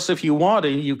of course, if you want to,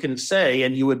 you can say,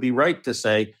 and you would be right to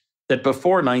say, that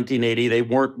before 1980, they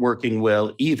weren't working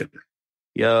well either.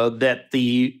 That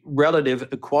the relative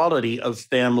equality of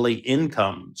family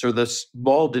incomes, or the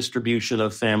small distribution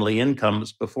of family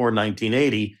incomes before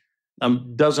 1980,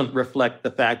 doesn't reflect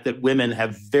the fact that women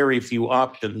have very few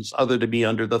options other to be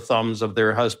under the thumbs of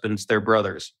their husbands, their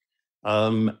brothers.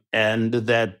 And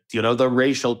that, the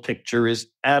racial picture is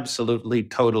absolutely,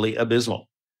 totally abysmal,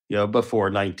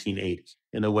 before 1980,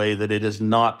 in a way that it is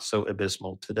not so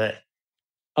abysmal today.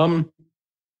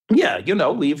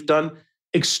 We've done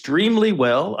extremely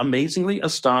well, amazingly,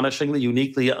 astonishingly,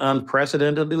 uniquely,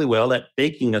 unprecedentedly well at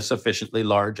baking a sufficiently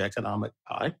large economic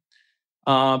pie.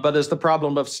 But as the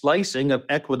problem of slicing, of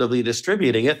equitably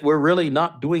distributing it, we're really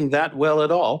not doing that well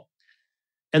at all.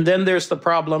 And then there's the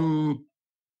problem,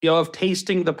 of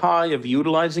tasting the pie, of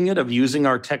utilizing it, of using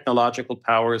our technological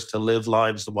powers to live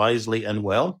lives wisely and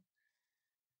well.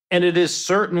 And it is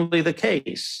certainly the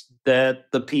case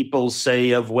that the people,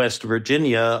 say, of West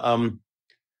Virginia,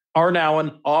 are now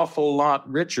an awful lot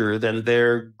richer than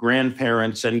their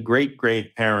grandparents and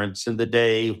great-great-parents in the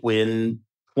day when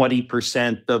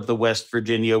 20% of the West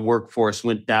Virginia workforce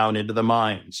went down into the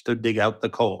mines to dig out the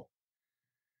coal.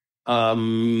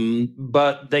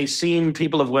 But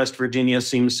people of West Virginia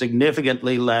seem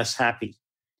significantly less happy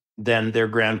than their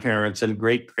grandparents and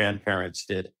great-grandparents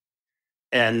did,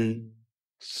 and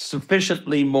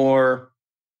sufficiently more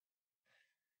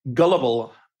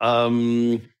gullible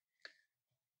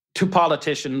to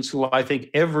politicians who I think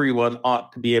everyone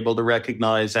ought to be able to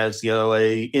recognize as,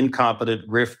 a incompetent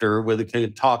grifter with a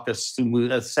talk a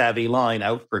savvy line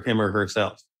out for him or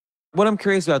herself. What I'm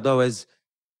curious about, though, is,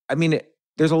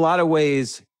 there's a lot of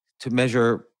ways to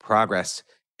measure progress,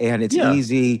 and it's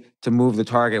easy to move the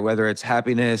target, whether it's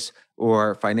happiness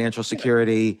or financial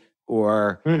security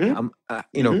or,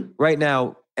 right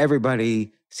now,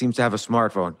 everybody seems to have a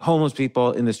smartphone. Homeless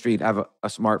people in the street have a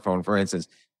smartphone, for instance.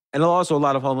 And also a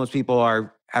lot of homeless people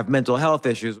have mental health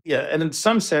issues. Yeah, and in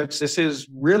some sense, this is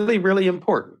really, really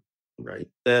important, right?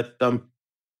 That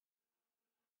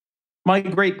my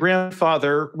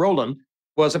great-grandfather, Roland,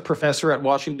 was a professor at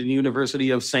Washington University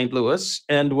of St. Louis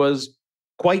and was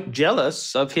quite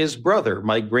jealous of his brother,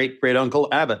 my great-great-uncle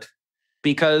Abbott,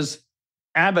 because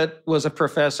Abbott was a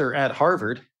professor at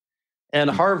Harvard, and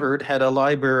Harvard had a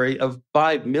library of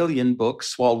 5 million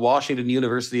books, while Washington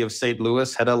University of St.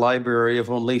 Louis had a library of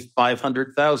only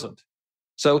 500,000.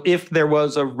 So if there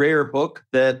was a rare book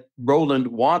that Roland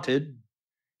wanted,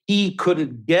 he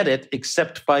couldn't get it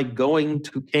except by going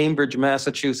to Cambridge,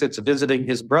 Massachusetts, visiting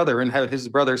his brother, and have his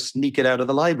brother sneak it out of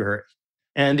the library.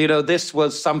 And, this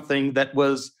was something that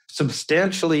was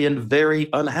substantially and very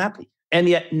unhappy. And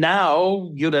yet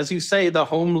now, as you say, the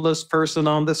homeless person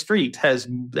on the street has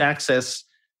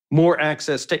more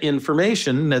access to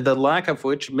information, the lack of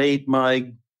which made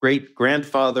my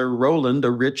great-grandfather Roland,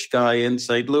 a rich guy in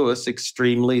St. Louis,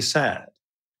 extremely sad.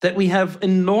 That we have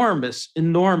enormous,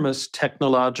 enormous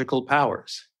technological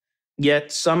powers,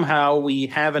 yet somehow we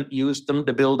haven't used them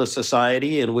to build a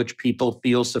society in which people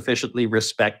feel sufficiently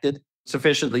respected,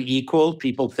 sufficiently equal.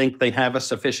 People think they have a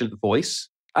sufficient voice.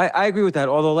 I agree with that.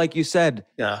 Although, like you said,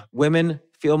 women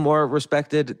feel more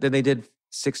respected than they did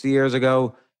 60 years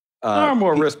ago. They're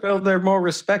more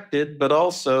respected, but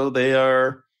also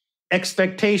their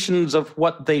expectations of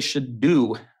what they should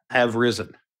do have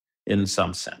risen in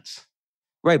some sense.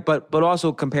 Right, but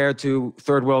also compared to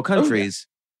third world countries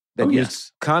that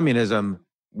used communism,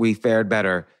 we fared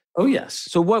better. Oh, yes.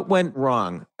 So what went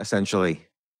wrong, essentially?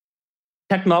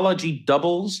 Technology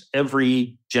doubles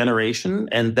every generation,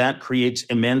 and that creates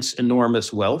immense,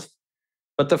 enormous wealth.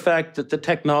 But the fact that the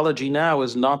technology now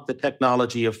is not the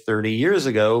technology of 30 years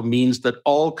ago means that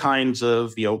all kinds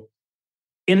of,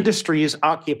 industries,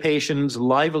 occupations,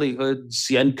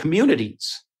 livelihoods, and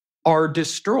communities are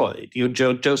destroyed.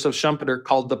 Joseph Schumpeter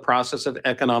called the process of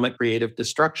economic creative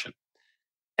destruction.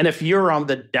 And if you're on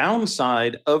the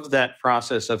downside of that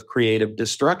process of creative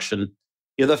destruction,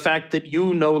 the fact that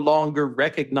you no longer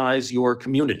recognize your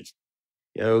community,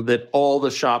 that all the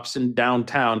shops in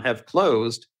downtown have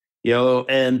closed,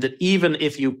 and that even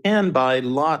if you can buy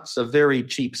lots of very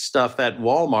cheap stuff at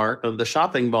Walmart or the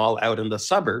shopping mall out in the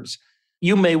suburbs,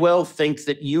 you may well think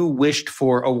that you wish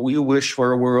for a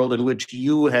world in which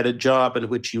you had a job in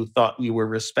which you thought you were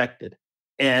respected.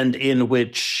 and in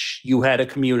which you had a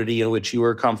community in which you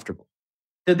were comfortable.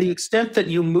 To the extent that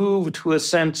you move to a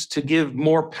sense to give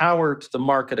more power to the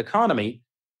market economy,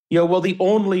 well, the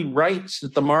only rights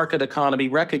that the market economy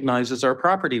recognizes are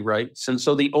property rights. And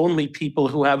so the only people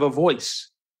who have a voice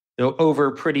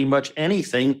over pretty much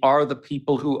anything are the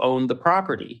people who own the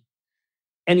property.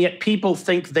 And yet people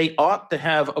think they ought to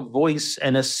have a voice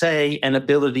and a say and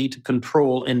ability to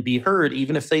control and be heard,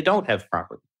 even if they don't have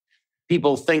property.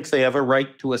 People think they have a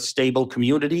right to a stable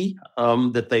community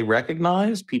that they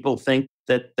recognize. People think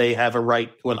that they have a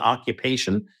right to an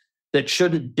occupation that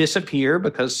shouldn't disappear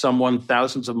because someone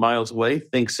thousands of miles away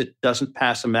thinks it doesn't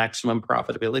pass a maximum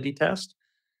profitability test.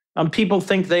 People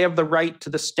think they have the right to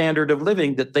the standard of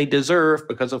living that they deserve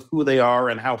because of who they are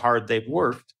and how hard they've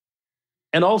worked.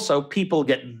 And also, people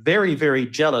get very, very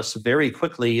jealous very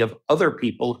quickly of other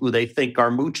people who they think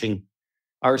are mooching,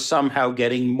 are somehow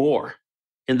getting more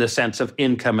in the sense of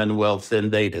income and wealth than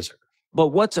they deserve. But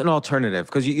what's an alternative?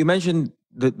 Because you mentioned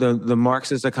the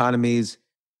Marxist economies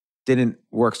didn't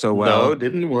work so well. No,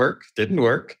 didn't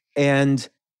work. And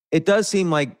it does seem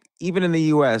like even in the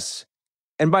U.S.,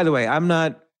 and by the way, I'm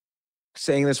not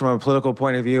saying this from a political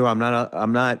point of view. I'm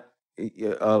not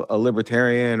a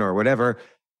libertarian or whatever.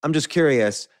 I'm just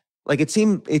curious. Like it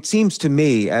seems to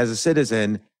me as a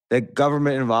citizen that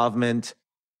government involvement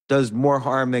does more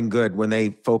harm than good when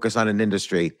they focus on an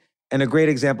industry. And a great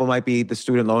example might be the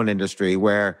student loan industry,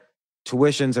 where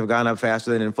tuitions have gone up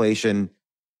faster than inflation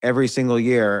every single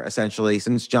year, essentially,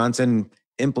 since Johnson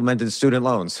implemented student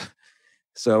loans.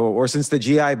 So, or since the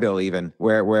GI Bill even,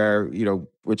 where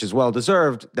which is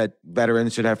well-deserved that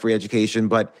veterans should have free education,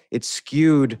 but it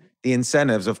skewed the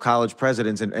incentives of college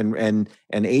presidents and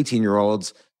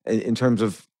 18-year-olds in terms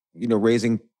of,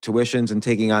 raising tuitions and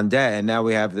taking on debt. And now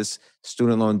we have this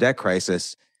student loan debt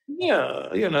crisis. Yeah,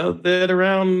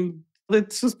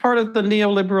 this is part of the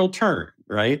neoliberal turn,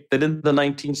 right? That in the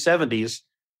 1970s,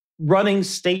 running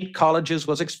state colleges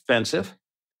was expensive.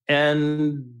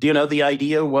 And, the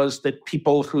idea was that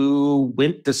people who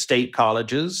went to state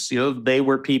colleges, they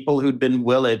were people who'd been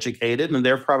well educated and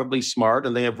they're probably smart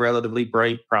and they have relatively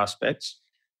bright prospects.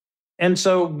 And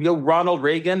so, Ronald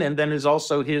Reagan and then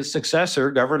also his successor,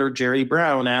 Governor Jerry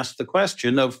Brown, asked the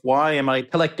question of why am I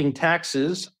collecting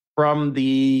taxes from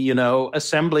the,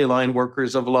 assembly line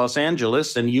workers of Los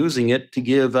Angeles and using it to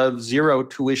give a zero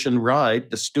tuition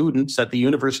ride to students at the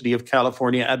University of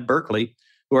California at Berkeley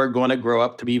who are going to grow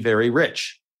up to be very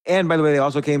rich. And by the way, they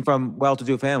also came from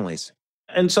well-to-do families.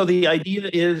 And so the idea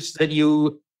is that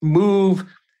you move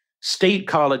state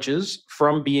colleges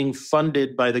from being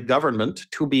funded by the government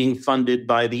to being funded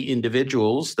by the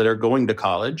individuals that are going to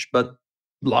college, but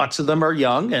lots of them are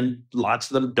young and lots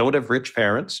of them don't have rich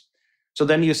parents. So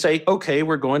then you say, okay,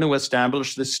 we're going to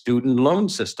establish this student loan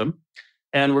system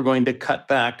and we're going to cut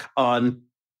back on,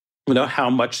 how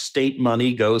much state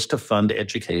money goes to fund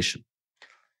education.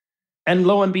 And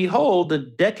lo and behold, a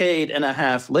decade and a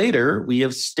half later, we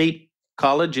have state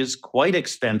colleges quite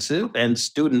expensive and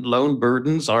student loan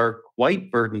burdens are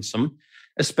quite burdensome,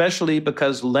 especially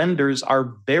because lenders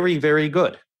are very, very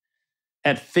good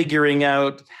at figuring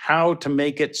out how to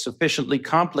make it sufficiently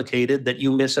complicated that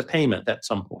you miss a payment at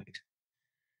some point.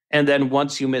 And then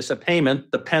once you miss a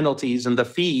payment, the penalties and the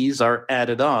fees are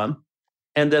added on,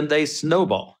 and then they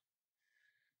snowball.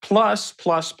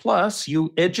 Plus,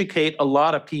 you educate a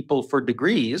lot of people for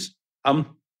degrees, and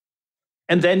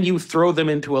then you throw them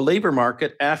into a labor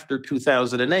market after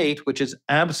 2008, which is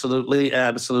absolutely,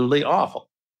 absolutely awful.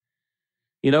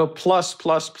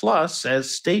 Plus,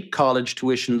 as state college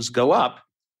tuitions go up,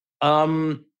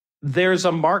 there's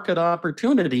a market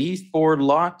opportunity for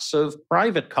lots of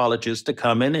private colleges to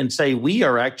come in and say, we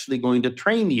are actually going to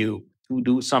train you to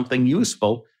do something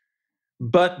useful.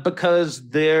 But because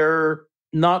they're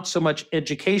not so much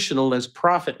educational as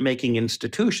profit-making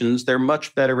institutions, they're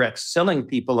much better at selling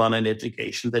people on an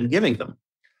education than giving them.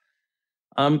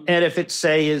 And if it,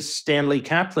 say, is Stanley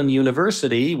Kaplan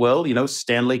University, well,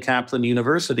 Stanley Kaplan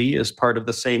University is part of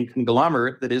the same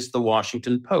conglomerate that is the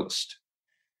Washington Post.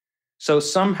 So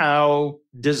somehow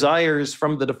desires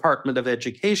from the Department of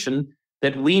Education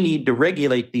that we need to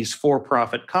regulate these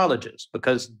for-profit colleges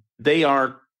because they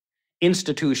aren't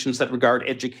institutions that regard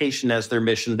education as their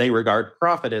mission. They regard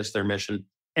profit as their mission.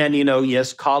 And,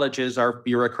 yes, colleges are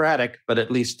bureaucratic, but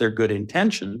at least they're good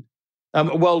intentioned.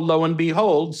 Well, lo and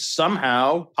behold,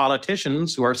 somehow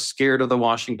politicians who are scared of the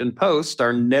Washington Post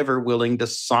are never willing to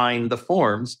sign the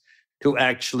forms to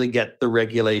actually get the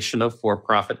regulation of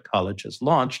for-profit colleges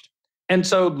launched. And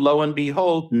so, lo and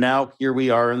behold, now here we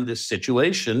are in this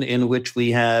situation in which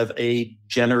we have a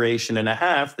generation and a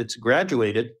half that's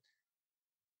graduated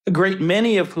a great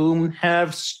many of whom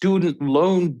have student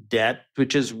loan debt,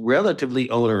 which is relatively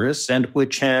onerous and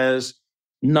which has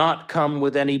not come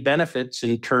with any benefits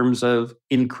in terms of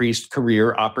increased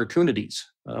career opportunities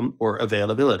or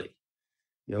availability.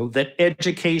 That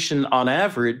education on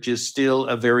average is still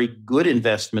a very good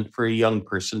investment for a young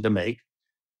person to make.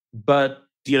 But,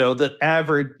 the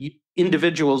average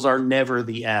individuals are never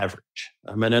the average.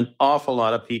 An awful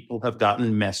lot of people have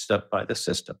gotten messed up by the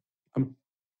system.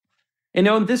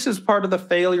 And this is part of the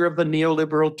failure of the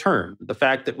neoliberal term, the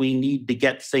fact that we need to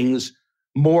get things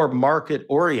more market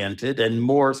oriented and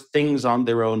more things on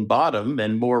their own bottom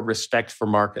and more respect for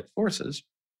market forces,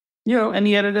 and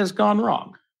yet it has gone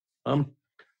wrong.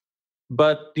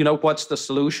 But what's the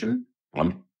solution?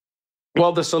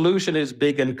 Well, the solution is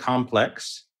big and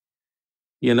complex.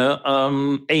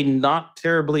 A not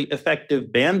terribly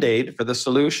effective Band-Aid for the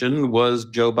solution was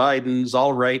Joe Biden's,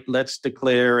 all right, let's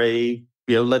declare an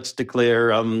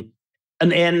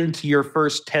end to your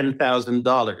first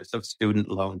 $10,000 of student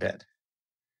loan debt.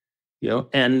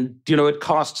 It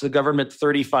costs the government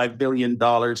 $35 billion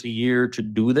a year to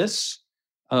do this.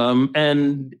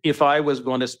 And if I was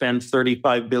going to spend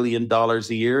 $35 billion a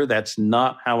year, that's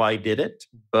not how I did it.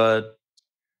 But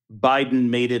Biden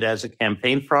made it as a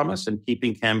campaign promise, and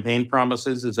keeping campaign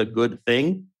promises is a good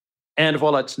thing. And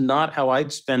while it's not how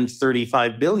I'd spend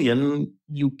 $35 billion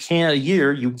you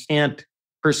can't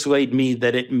persuade me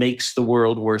that it makes the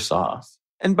world worse off.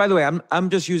 And by the way, I'm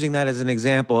just using that as an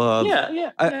example of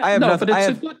I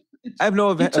have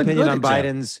no opinion on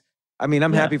Biden's. I mean,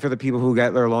 I'm happy for the people who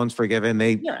got their loans forgiven.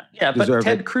 But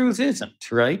Ted Cruz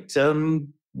isn't, right?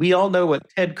 We all know what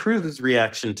Ted Cruz's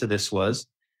reaction to this was.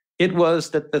 It was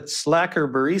that the slacker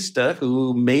barista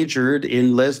who majored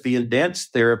in lesbian dance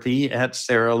therapy at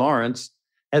Sarah Lawrence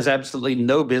has absolutely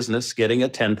no business getting a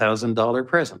 $10,000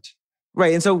 present.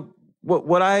 Right. And so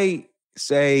what I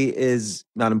say is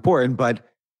not important, but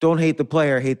don't hate the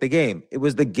player, hate the game. It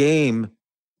was the game,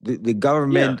 the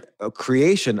government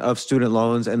creation of student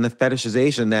loans and the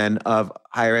fetishization then of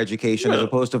higher education as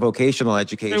opposed to vocational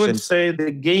education. I would say the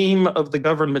game of the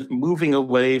government moving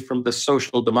away from the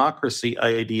social democracy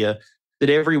idea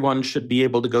that everyone should be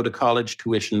able to go to college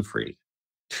tuition free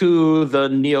to the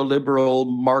neoliberal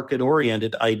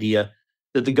market-oriented idea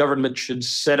that the government should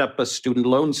set up a student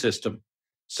loan system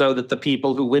so that the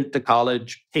people who went to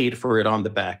college paid for it on the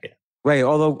back end. Right.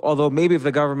 Although maybe if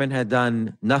the government had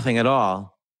done nothing at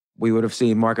all, we would have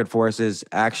seen market forces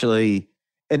actually,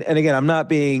 and again, I'm not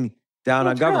being down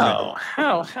on government.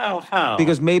 How?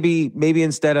 Because maybe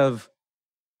instead of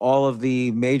all of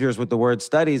the majors with the word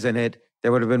studies in it,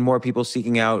 there would have been more people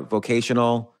seeking out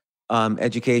vocational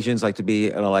educations, like to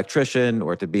be an electrician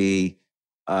or to be,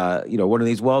 one of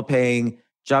these well-paying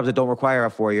jobs that don't require a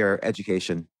 4-year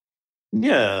education.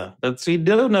 Yeah, but we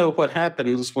don't know what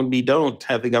happens when we don't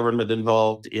have the government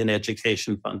involved in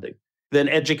education funding. Then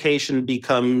education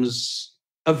becomes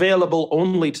available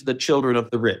only to the children of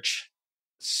the rich,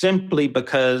 simply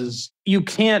because you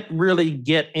can't really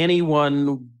get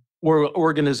anyone or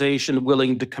organization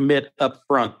willing to commit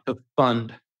upfront to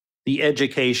fund the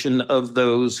education of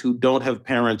those who don't have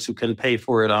parents who can pay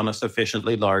for it on a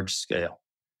sufficiently large scale.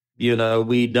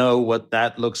 We know what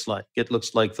that looks like. It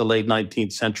looks like the late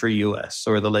 19th century US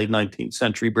or the late 19th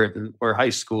century Britain, where high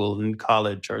school and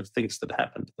college are things that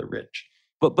happen to the rich.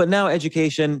 But now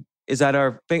education is at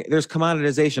our thing. There's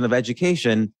commoditization of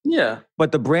education. Yeah.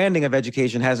 But the branding of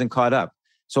education hasn't caught up.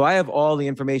 So I have all the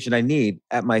information I need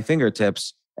at my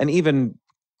fingertips, and even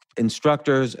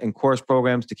instructors and course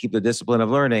programs to keep the discipline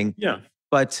of learning. Yeah.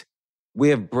 But we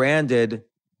have branded,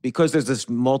 because there's this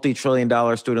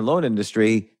multi-trillion-dollar student loan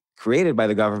industry created by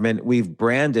the government, we've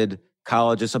branded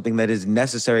college as something that is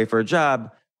necessary for a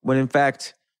job, when in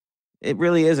fact, it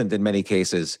really isn't in many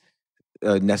cases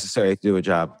necessary to do a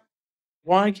job.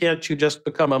 Why can't you just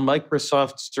become a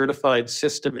Microsoft certified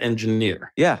system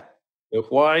engineer? Yeah.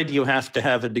 Why do you have to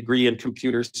have a degree in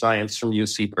computer science from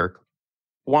UC Berkeley?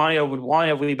 Why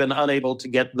have we been unable to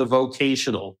get the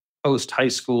vocational post-high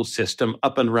school system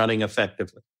up and running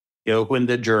effectively, when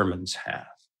the Germans have?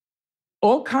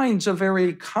 All kinds of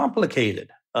very complicated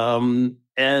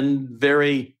and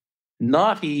very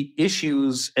knotty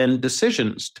issues and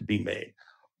decisions to be made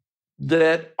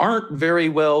that aren't very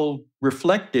well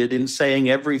reflected in saying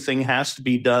everything has to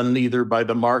be done either by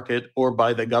the market or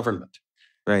by the government.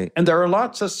 Right. And there are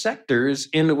lots of sectors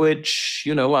in which,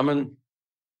 the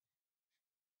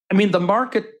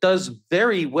market does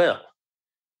very well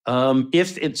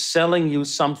if it's selling you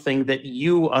something that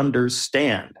you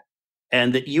understand,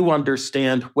 and that you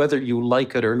understand whether you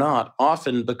like it or not,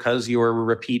 often because you're a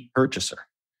repeat purchaser.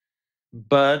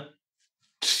 But,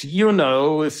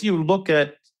 if you look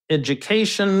at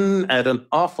education, at an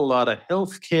awful lot of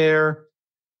healthcare,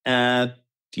 at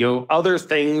other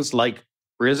things like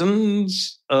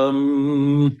prisons,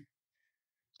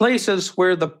 places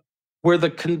where the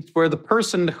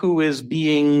person who is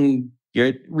being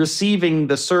receiving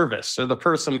the service, or the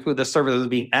person who the service is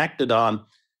being acted on,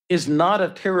 is not a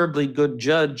terribly good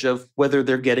judge of whether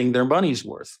they're getting their money's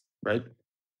worth, right?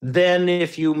 Then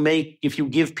if you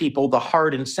give people the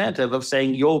hard incentive of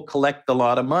saying you'll collect a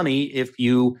lot of money if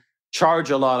you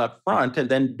charge a lot up front and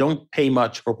then don't pay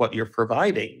much for what you're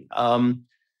providing,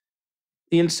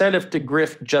 the incentive to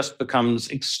grift just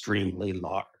becomes extremely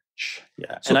large.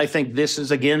 Yeah. And I think this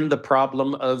is, again, the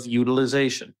problem of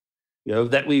utilization.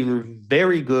 That we were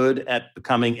very good at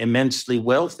becoming immensely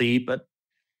wealthy, but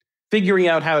figuring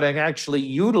out how to actually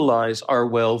utilize our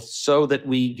wealth so that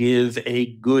we give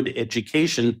a good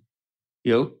education,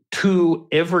 to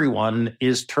everyone,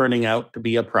 is turning out to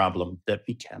be a problem that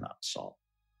we cannot solve.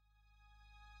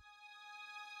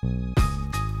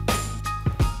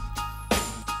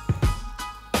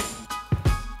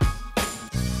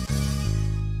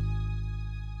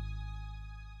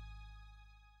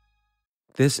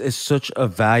 This is such a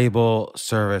valuable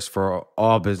service for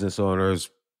all business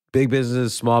owners, big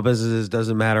businesses, small businesses,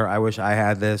 doesn't matter. I wish I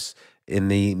had this in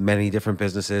the many different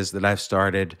businesses that I've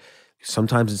started.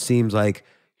 Sometimes it seems like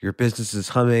your business is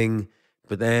humming,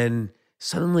 but then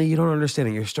suddenly you don't understand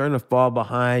it. You're starting to fall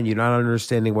behind. You're not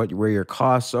understanding where your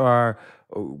costs are,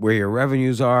 where your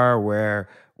revenues are, where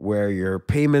your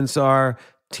payments are.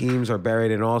 Teams are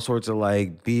buried in all sorts of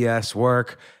like BS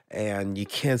work, and you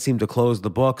can't seem to close the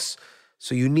books.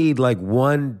 So you need like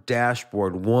one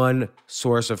dashboard, one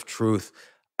source of truth.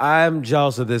 I'm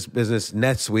jealous of this business,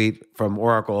 NetSuite from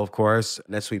Oracle, of course,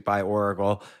 NetSuite by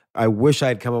Oracle. I wish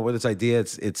I'd come up with this idea.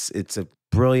 It's a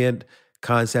brilliant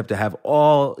concept to have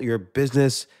all your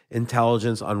business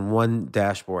intelligence on one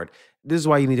dashboard. This is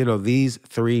why you need to know these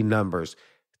three numbers: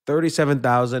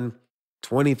 37,000,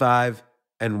 25,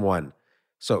 and 1.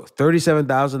 So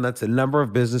 37,000, that's the number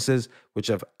of businesses which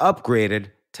have upgraded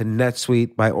to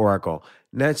NetSuite by Oracle.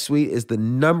 NetSuite is the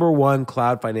 #1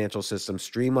 cloud financial system,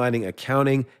 streamlining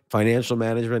accounting, financial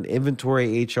management,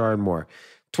 inventory, HR, and more.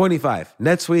 25.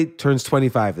 NetSuite turns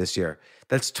 25 this year.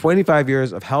 That's 25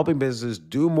 years of helping businesses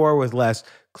do more with less,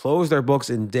 close their books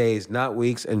in days, not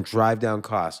weeks, and drive down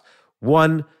costs.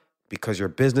 1, because your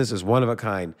business is one of a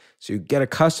kind. So you get a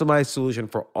customized solution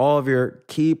for all of your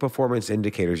key performance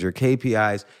indicators, your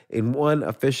KPIs, in one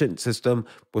efficient system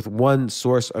with one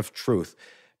source of truth.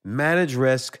 Manage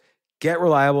risk, get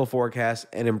reliable forecasts,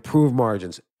 and improve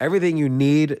margins. Everything you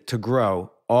need to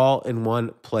grow, all in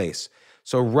one place.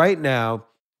 So right now,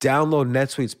 download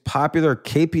NetSuite's popular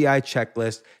KPI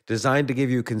checklist designed to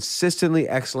give you consistently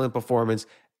excellent performance,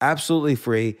 absolutely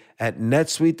free, at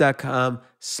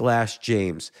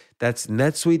netsuite.com/James. That's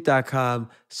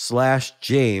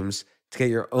netsuite.com/James to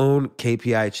get your own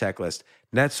KPI checklist.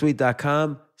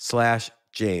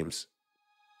 netsuite.com/James.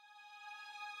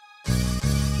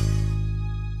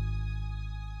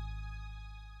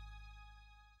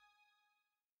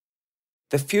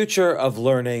 The future of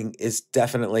learning is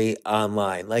definitely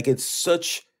online. Like, it's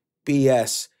such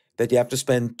BS that you have to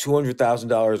spend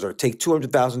 $200,000 or take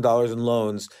 $200,000 in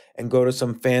loans and go to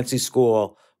some fancy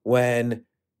school when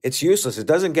it's useless. It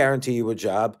doesn't guarantee you a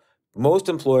job. Most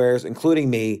employers, including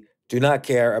me, do not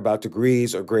care about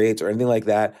degrees or grades or anything like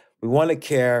that. We want to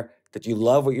care that you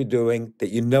love what you're doing, that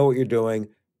you know what you're doing,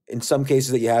 in some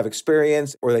cases that you have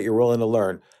experience or that you're willing to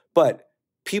learn. But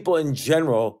people in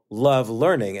general love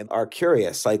learning and are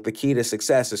curious. Like, the key to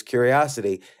success is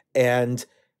curiosity. And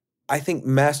I think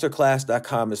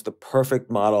masterclass.com is the perfect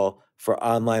model for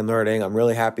online learning. I'm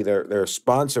really happy they're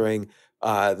sponsoring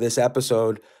this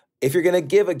episode. If you're going to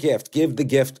give a gift, give the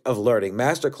gift of learning.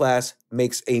 Masterclass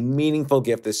makes a meaningful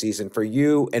gift this season for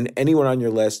you and anyone on your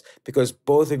list, because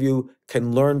both of you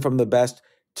can learn from the best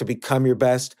to become your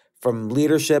best, from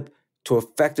leadership to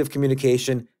effective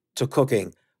communication to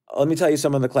cooking. Let me tell you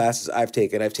some of the classes I've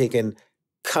taken. I've taken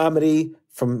comedy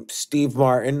from Steve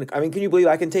Martin. I mean, can you believe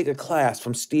I can take a class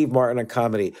from Steve Martin on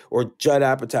comedy, or Judd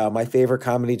Apatow, my favorite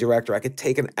comedy director? I could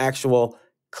take an actual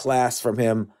class from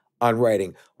him on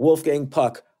writing. Wolfgang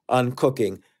Puck on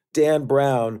cooking. Dan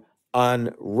Brown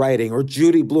on writing, or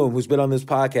Judy Bloom, who's been on this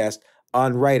podcast,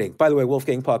 on writing. By the way,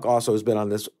 Wolfgang Puck also has been on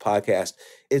this podcast.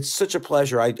 It's such a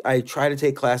pleasure. I try to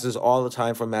take classes all the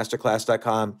time from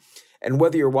masterclass.com. And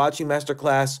whether you're watching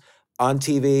Masterclass on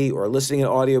TV or listening in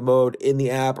audio mode in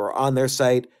the app or on their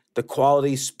site, the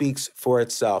quality speaks for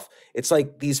itself. It's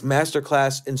like these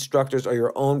Masterclass instructors are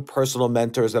your own personal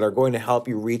mentors that are going to help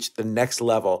you reach the next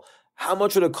level. How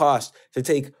much would it cost to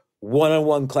take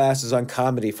one-on-one classes on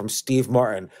comedy from Steve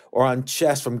Martin or on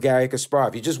chess from Gary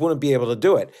Kasparov. You just wouldn't be able to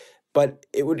do it. But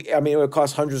it would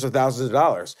cost hundreds of thousands of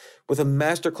dollars. With a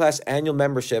masterclass annual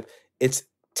membership, it's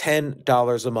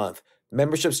 $10 a month.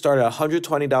 Memberships start at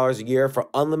 $120 a year for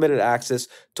unlimited access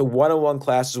to one-on-one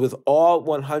classes with all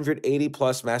 180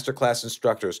 plus masterclass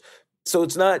instructors. So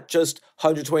it's not just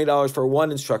 $120 for one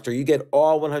instructor. You get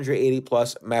all 180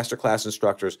 plus masterclass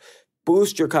instructors.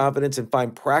 Boost your confidence and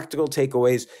find practical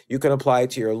takeaways you can apply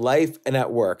to your life and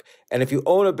at work. And if you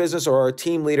own a business or are a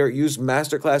team leader, use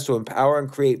Masterclass to empower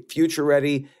and create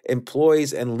future-ready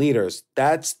employees and leaders.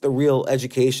 That's the real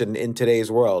education in today's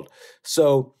world.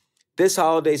 So this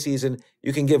holiday season,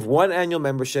 you can give one annual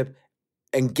membership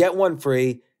and get one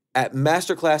free at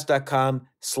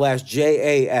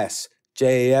masterclass.com/JAS.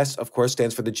 JAS, of course,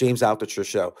 stands for the James Altucher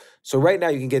Show. So right now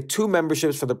you can get 2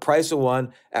 memberships for the price of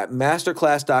one at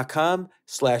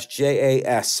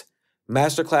masterclass.com/JAS.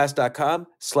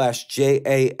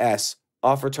 Masterclass.com/JAS.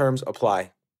 Offer terms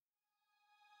apply.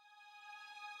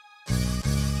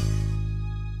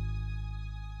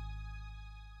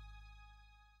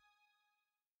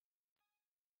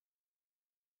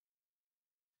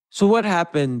 So what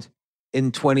happened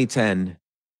in 2010?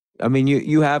 I mean,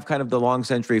 you have kind of the long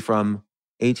century from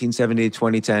 1870 to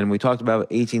 2010. We talked about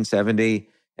 1870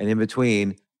 and in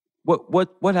between.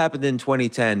 What happened in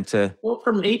 2010 to? Well,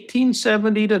 from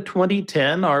 1870 to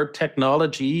 2010, our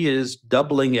technology is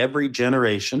doubling every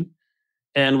generation.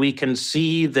 And we can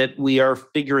see that we are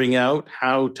figuring out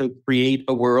how to create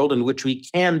a world in which we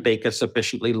can bake a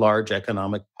sufficiently large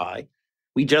economic pie.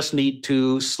 We just need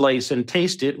to slice and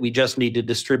taste it. We just need to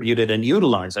distribute it and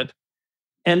utilize it.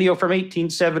 And, from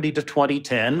 1870 to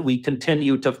 2010, we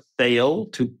continue to fail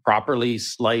to properly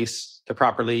slice, to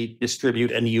properly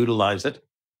distribute and utilize it.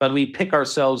 But we pick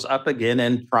ourselves up again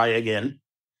and try again.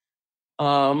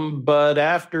 But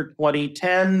after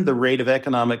 2010, the rate of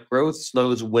economic growth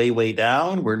slows way, way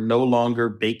down. We're no longer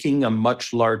baking a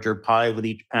much larger pie with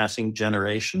each passing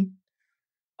generation.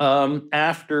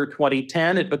 After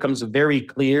 2010, it becomes very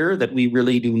clear that we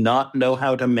really do not know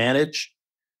how to manage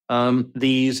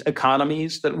these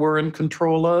economies that we're in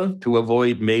control of to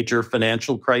avoid major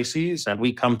financial crises, and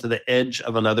we come to the edge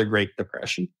of another Great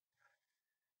Depression.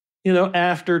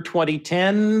 After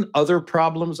 2010, other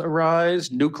problems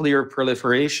arise. Nuclear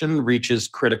proliferation reaches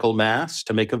critical mass,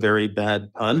 to make a very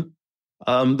bad pun.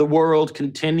 The world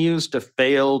continues to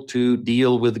fail to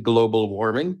deal with global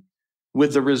warming,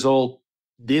 with the result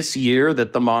this year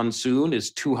that the monsoon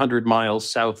is 200 miles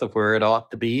south of where it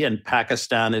ought to be, and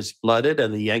Pakistan is flooded,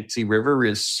 and the Yangtze River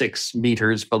is 6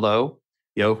 meters below,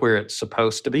 where it's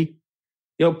supposed to be.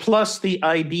 Plus the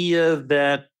idea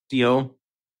that,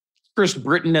 first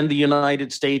Britain and the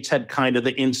United States had kind of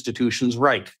the institutions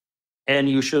right. And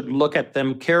you should look at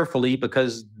them carefully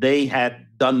because they had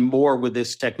done more with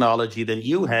this technology than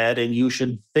you had, and you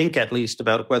should think at least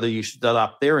about whether you should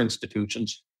adopt their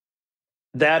institutions.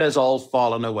 That has all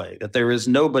fallen away, that there is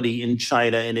nobody in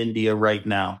China and India right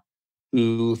now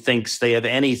who thinks they have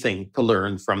anything to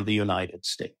learn from the United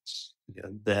States.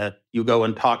 That you go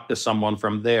and talk to someone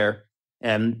from there,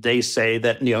 and they say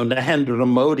that, Narendra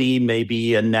Modi may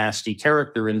be a nasty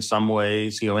character in some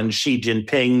ways, and Xi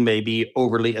Jinping may be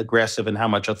overly aggressive in how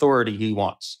much authority he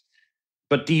wants.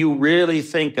 But do you really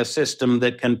think a system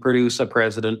that can produce a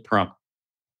President Trump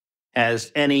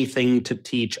has anything to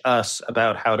teach us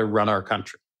about how to run our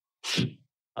country?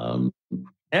 And,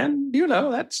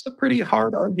 that's a pretty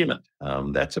hard argument.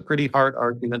 That's a pretty hard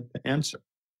argument to answer.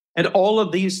 And all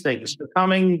of these things,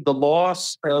 becoming the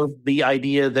loss of the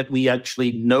idea that we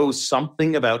actually know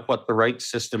something about what the right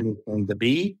system is going to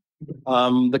be,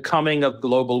 the coming of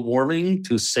global warming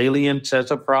to salience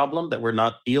as a problem that we're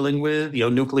not dealing with,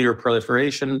 nuclear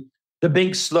proliferation, the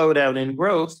big slowdown in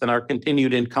growth, and our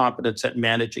continued incompetence at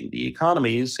managing the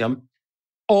economies,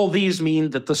 all these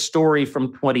mean that the story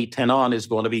from 2010 on is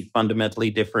going to be fundamentally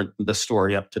different than the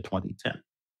story up to 2010.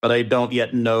 But I don't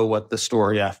yet know what the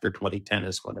story after 2010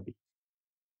 is going to be.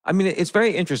 I mean, it's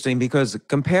very interesting because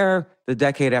compare the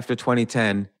decade after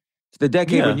 2010 to the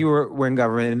decade when you were in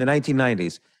government in the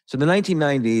 1990s. So the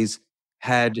 1990s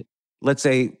had, let's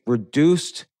say,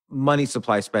 reduced money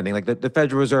supply spending. Like the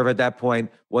Federal Reserve at that point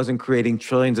wasn't creating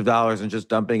trillions of dollars and just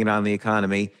dumping it on the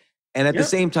economy. And at the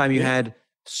same time, you had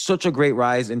such a great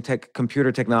rise in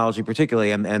computer technology,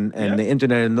 particularly, and the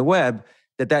internet and the web,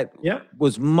 that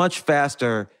was much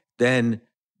faster than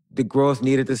the growth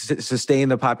needed to sustain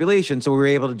the population. So we were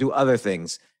able to do other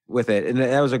things with it. And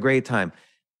that was a great time.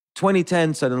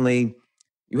 2010, suddenly,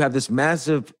 you have this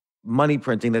massive money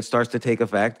printing that starts to take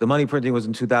effect. The money printing was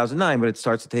in 2009, but it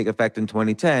starts to take effect in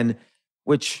 2010,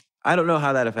 which I don't know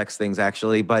how that affects things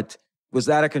actually, but was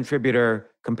that a contributor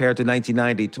compared to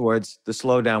 1990 towards the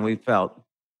slowdown we felt?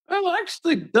 Well,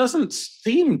 actually doesn't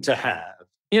seem to have.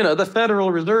 The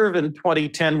Federal Reserve in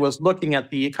 2010 was looking at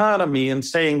the economy and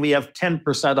saying we have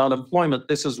 10% unemployment.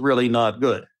 This is really not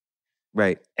good.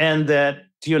 Right. And that,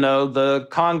 the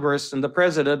Congress and the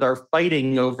president are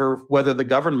fighting over whether the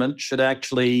government should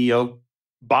actually,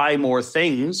 buy more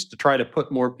things to try to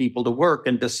put more people to work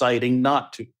and deciding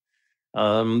not to.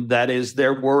 That is,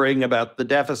 they're worrying about the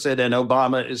deficit, and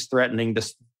Obama is threatening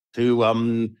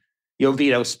to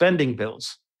veto spending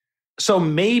bills. So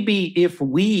maybe if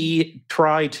we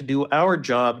try to do our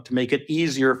job to make it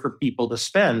easier for people to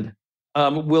spend,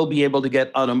 we'll be able to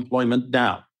get unemployment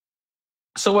down.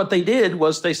 So what they did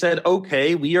was they said,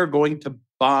 okay, we are going to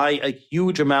buy a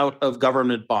huge amount of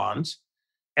government bonds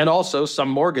and also some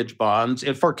mortgage bonds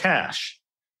for cash.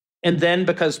 And then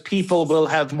because people will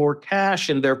have more cash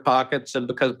in their pockets and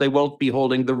because they won't be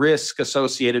holding the risk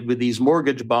associated with these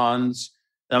mortgage bonds,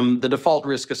 the default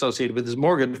risk associated with these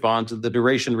mortgage bonds and the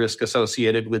duration risk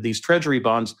associated with these treasury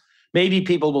bonds, maybe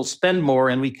people will spend more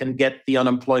and we can get the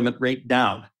unemployment rate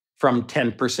down from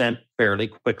 10% fairly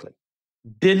quickly.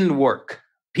 Didn't work.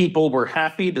 People were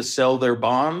happy to sell their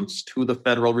bonds to the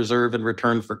Federal Reserve in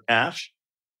return for cash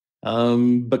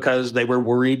because they were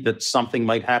worried that something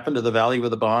might happen to the value of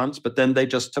the bonds. But then they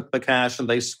just took the cash and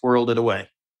they squirreled it away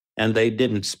and they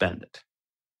didn't spend it.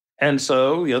 And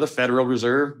so, the Federal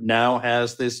Reserve now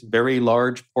has this very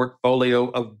large portfolio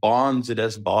of bonds it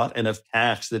has bought and of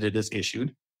cash that it has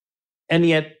issued. And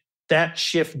yet that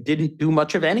shift didn't do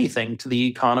much of anything to the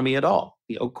economy at all.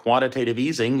 Quantitative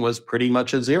easing was pretty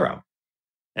much a zero.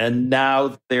 And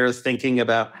now they're thinking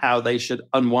about how they should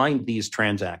unwind these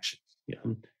transactions.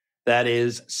 That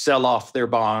is, sell off their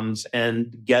bonds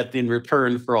and get in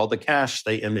return for all the cash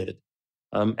they emitted.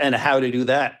 And how to do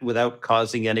that without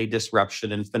causing any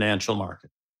disruption in financial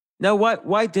markets. Now,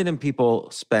 why didn't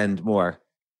people spend more?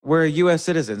 We're U.S.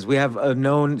 citizens. We have a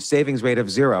known savings rate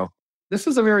of 0. This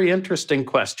is a very interesting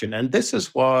question. And this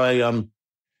is why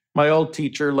my old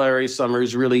teacher, Larry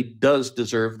Summers, really does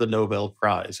deserve the Nobel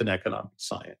Prize in economic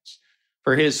science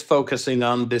for his focusing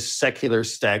on this secular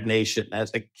stagnation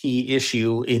as a key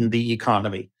issue in the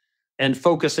economy and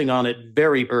focusing on it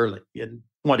very early in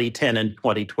 2010 and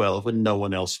 2012 when no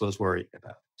one else was worried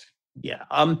about it. Yeah.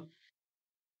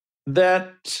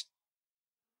 That,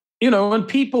 when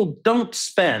people don't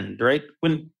spend, right?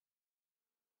 When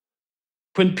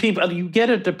people, you get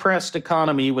a depressed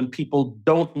economy when people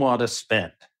don't want to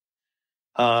spend.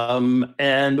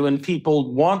 And when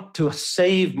people want to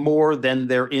save more than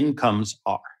their incomes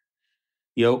are.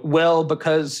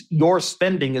 Because your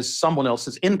spending is someone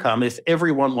else's income. If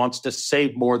everyone wants to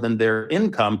save more than their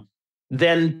income,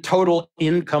 then total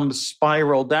income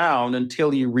spiral down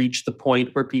until you reach the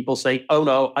point where people say, oh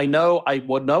no, I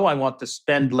want to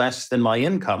spend less than my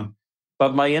income,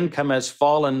 but my income has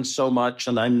fallen so much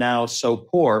and I'm now so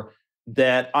poor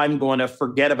that I'm going to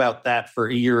forget about that for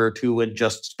a year or two and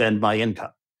just spend my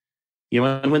income.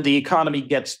 And when the economy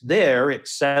gets there, it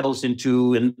settles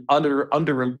into an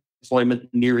underemployment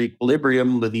near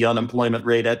equilibrium with the unemployment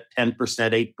rate at 10%,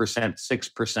 8%,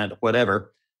 6%,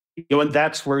 whatever. And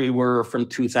that's where we were from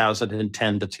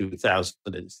 2010 to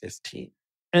 2015.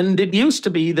 And it used to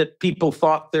be that people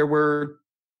thought there were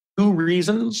two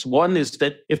reasons. One is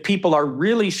that if people are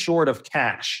really short of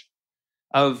cash,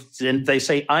 and they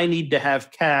say, I need to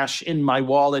have cash in my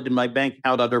wallet, in my bank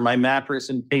account, under my mattress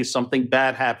in case something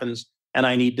bad happens, and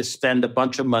I need to spend a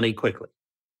bunch of money quickly.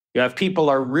 If people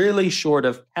are really short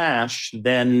of cash,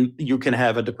 then you can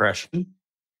have a depression.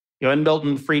 And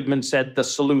Milton Friedman said the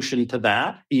solution to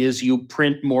that is you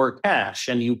print more cash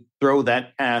and you throw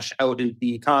that cash out into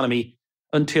the economy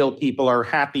until people are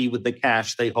happy with the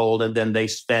cash they hold and then they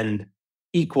spend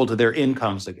equal to their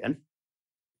incomes again.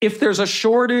 If there's a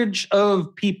shortage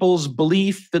of people's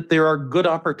belief that there are good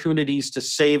opportunities to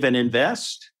save and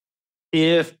invest,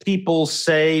 if people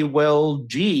say, well,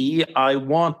 gee, I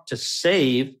want to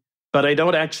save, but I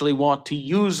don't actually want to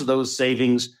use those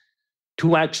savings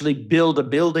to actually build a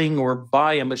building or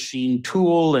buy a machine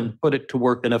tool and put it to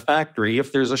work in a factory,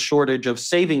 if there's a shortage of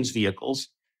savings vehicles,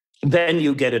 then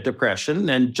you get a depression.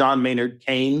 And John Maynard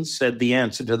Keynes said the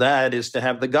answer to that is to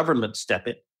have the government step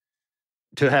in,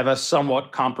 to have a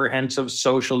somewhat comprehensive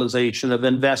socialization of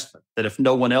investment, that if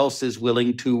no one else is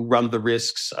willing to run the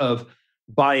risks of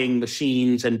buying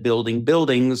machines and building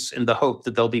buildings in the hope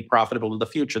that they'll be profitable in the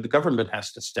future, the government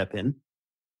has to step in.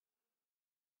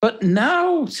 But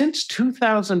now, since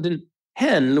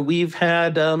 2010, we've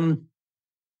had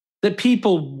that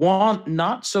people want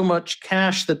not so much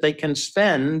cash that they can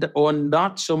spend or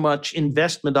not so much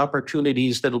investment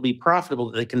opportunities that'll be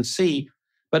profitable that they can see,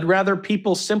 but rather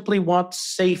people simply want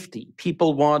safety.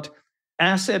 People want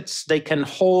assets they can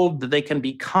hold, that they can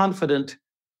be confident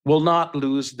will not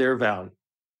lose their value.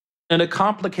 In a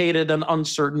complicated and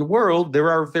uncertain world, there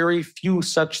are very few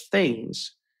such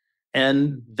things,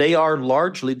 and they are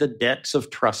largely the debts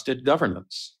of trusted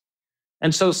governments.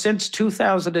 And so since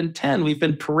 2010, we've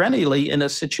been perennially in a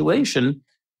situation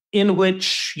in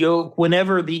which,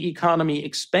 whenever the economy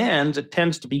expands, it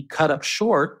tends to be cut up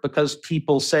short because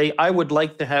people say, I would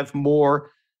like to have more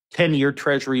 10-year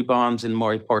treasury bonds in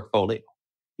my portfolio.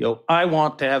 I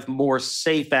want to have more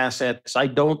safe assets. I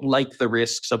don't like the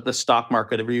risks of the stock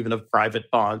market or even of private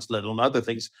bonds, let alone other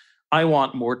things. I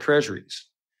want more treasuries.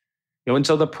 And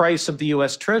so the price of the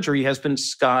US Treasury has been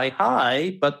sky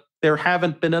high, but there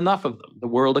haven't been enough of them. The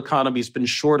world economy has been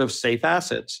short of safe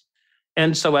assets.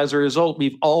 And so as a result,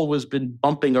 we've always been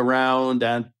bumping around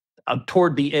and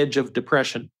toward the edge of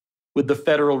depression, with the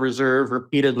Federal Reserve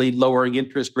repeatedly lowering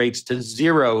interest rates to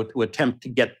zero to attempt to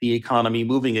get the economy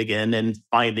moving again and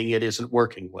finding it isn't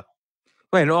working well.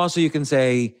 Right. And also you can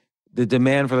say the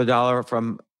demand for the dollar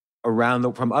from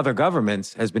other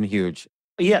governments has been huge.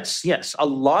 Yes. A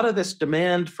lot of this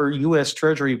demand for US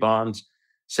Treasury bonds,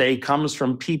 say, comes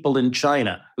from people in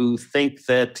China who think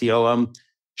that,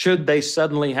 should they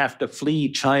suddenly have to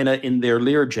flee China in their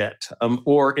Learjet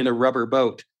or in a rubber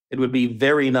boat, it would be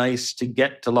very nice to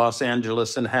get to Los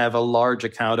Angeles and have a large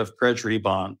account of Treasury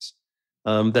bonds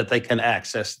that they can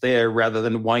access there rather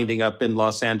than winding up in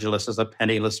Los Angeles as a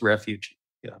penniless refugee.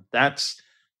 That's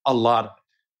a lot of it.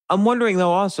 I'm wondering,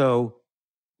 though, also,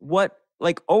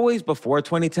 always before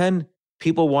 2010,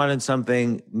 people wanted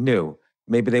something new.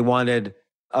 Maybe they wanted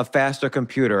a faster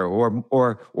computer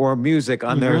or music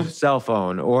on their cell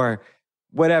phone or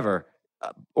whatever,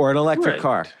 or an electric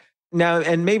car. Now,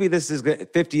 and maybe this is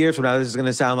 50 years from now, this is going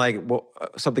to sound like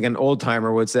something an old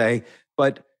timer would say,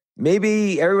 but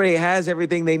maybe everybody has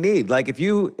everything they need. Like if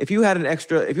you had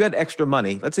extra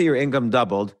money, let's say your income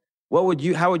doubled, how would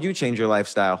you change your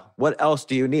lifestyle? What else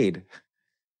do you need?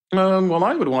 Well,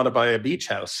 I would want to buy a beach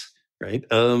house, right?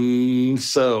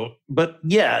 But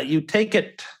yeah, you take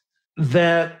it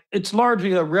that it's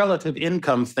largely a relative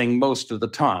income thing most of the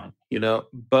time,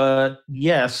 But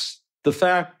yes, the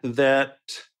fact that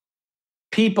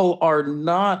people are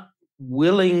not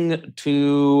willing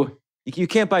to... You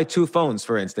can't buy two phones,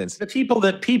 for instance.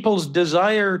 People's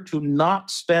desire to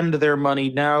not spend their money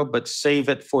now, but save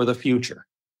it for the future.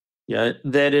 Yeah,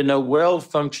 that in a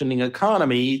well-functioning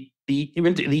economy, the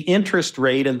interest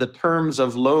rate and the terms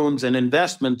of loans and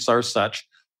investments are such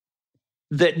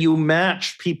that you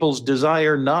match people's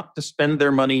desire not to spend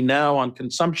their money now on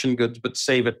consumption goods, but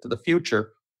save it to the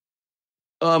future,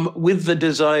 with the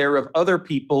desire of other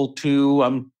people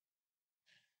to,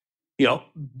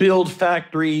 build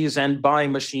factories and buy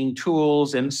machine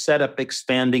tools and set up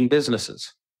expanding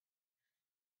businesses.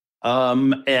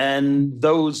 And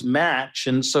those match,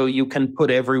 and so you can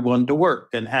put everyone to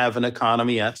work and have an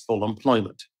economy at full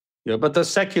employment. But the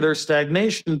secular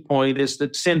stagnation point is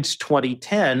that since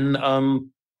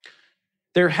 2010,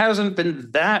 there hasn't been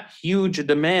that huge a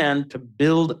demand to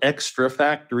build extra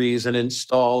factories and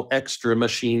install extra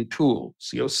machine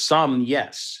tools. Some,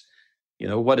 yes.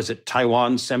 What is it?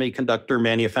 Taiwan Semiconductor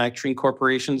Manufacturing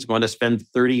Corporation is going to spend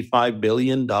 $35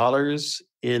 billion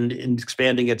in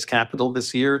expanding its capital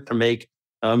this year to make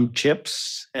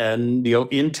chips. And,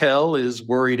 Intel is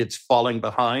worried it's falling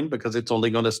behind because it's only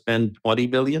going to spend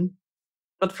 $20 billion.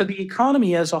 But for the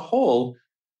economy as a whole,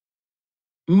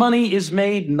 money is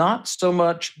made not so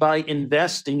much by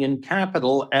investing in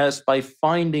capital as by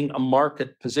finding a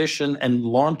market position and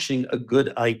launching a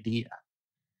good idea.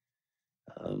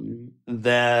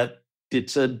 That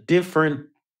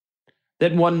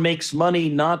one makes money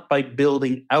not by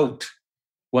building out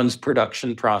one's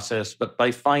production process, but by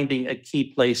finding a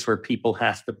key place where people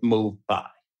have to move by.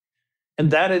 And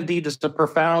that indeed is a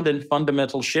profound and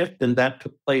fundamental shift, and that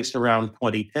took place around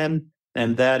 2010.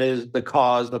 And that is the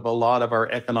cause of a lot of our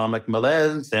economic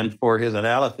malaise. And for his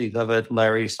analyses of it,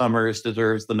 Larry Summers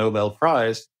deserves the Nobel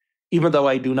Prize, even though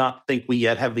I do not think we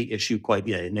yet have the issue quite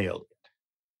yet nailed.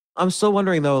 I'm still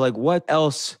wondering, though, what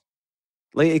else?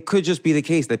 It could just be the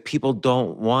case that people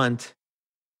don't want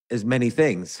as many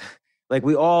things.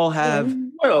 We all have,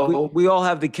 we all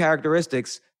have the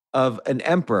characteristics of an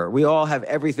emperor. We all have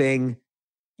everything.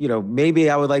 Maybe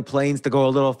I would like planes to go a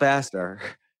little faster.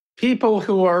 People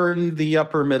who are in the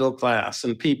upper middle class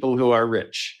and people who are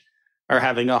rich are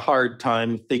having a hard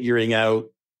time figuring out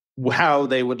how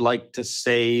they would like to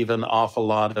save an awful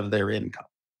lot of their income.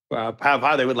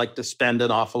 how they would like to spend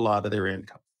an awful lot of their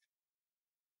income.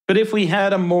 But if we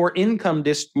had a more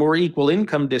equal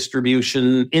income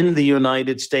distribution in the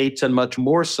United States and much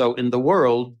more so in the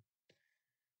world,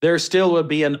 there still would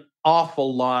be an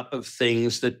awful lot of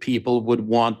things that people would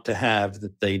want to have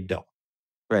that they don't.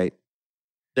 Right.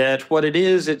 That what it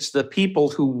is, it's the people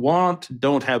who want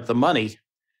don't have the money,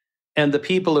 and the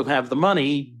people who have the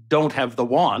money don't have the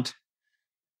want.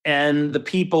 And the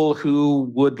people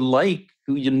who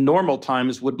in normal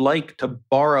times would like to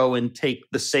borrow and take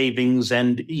the savings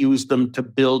and use them to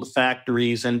build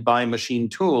factories and buy machine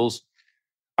tools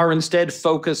are instead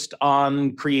focused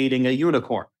on creating a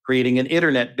unicorn, creating an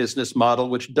internet business model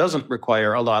which doesn't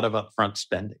require a lot of upfront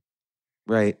spending.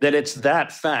 Right. That it's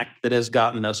that fact that has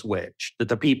gotten us wedged, that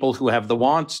the people who have the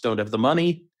wants don't have the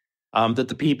money, that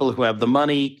the people who have the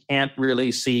money can't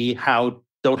really see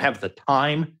don't have the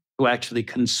time to actually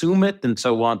consume it and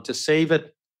so want to save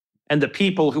it. And the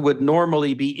people who would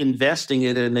normally be investing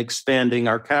it and expanding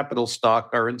our capital stock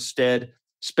are instead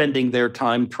spending their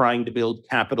time trying to build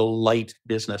capital light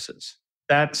businesses.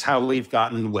 That's how we've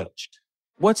gotten wedged.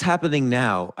 What's happening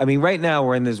now? I mean, right now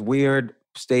we're in this weird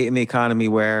state in the economy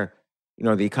where,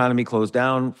 the economy closed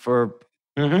down for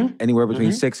anywhere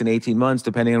between 6 and 18 months,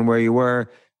 depending on where you were.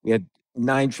 We had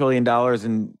 $9 trillion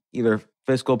in either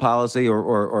fiscal policy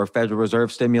or Federal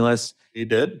Reserve stimulus. He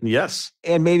did, yes.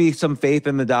 And maybe some faith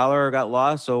in the dollar got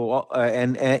lost. So,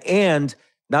 and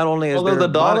not only is although the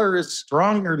dollar is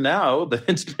stronger now than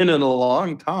it's been in a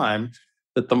long time,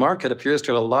 that the market appears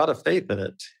to have a lot of faith in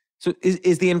it. So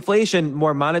is the inflation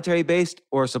more monetary based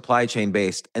or supply chain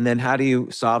based? And then how do you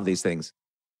solve these things?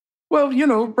 Well,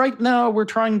 right now we're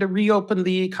trying to reopen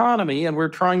the economy, and we're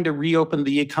trying to reopen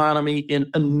the economy in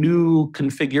a new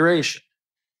configuration.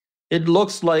 It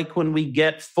looks like when we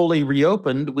get fully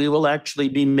reopened, we will actually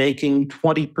be making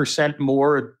 20%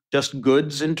 more just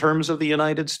goods in terms of the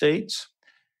United States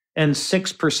and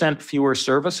 6% fewer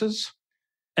services.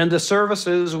 And the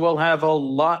services will have a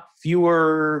lot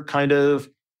fewer kind of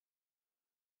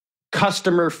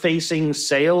customer-facing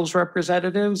sales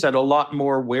representatives and a lot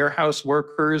more warehouse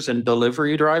workers and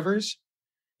delivery drivers.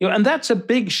 And that's a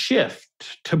big shift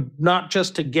to not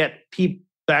just to get people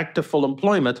back to full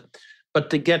employment, but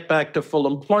to get back to full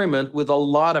employment with a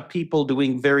lot of people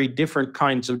doing very different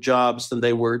kinds of jobs than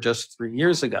they were just 3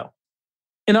 years ago.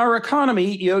 In our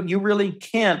economy, you really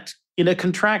can't, in a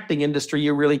contracting industry,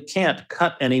 you really can't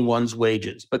cut anyone's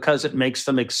wages because it makes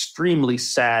them extremely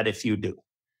sad if you do.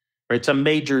 It's a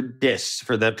major diss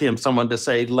for someone to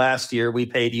say, last year we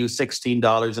paid you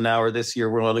 $16 an hour, this year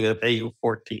we're only going to pay you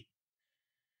 $14.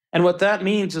 And what that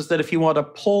means is that if you want to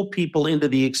pull people into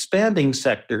the expanding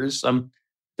sectors,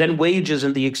 then wages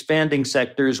in the expanding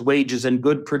sectors, wages in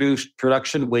good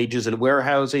production, wages in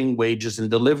warehousing, wages in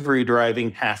delivery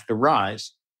driving have to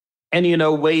rise. And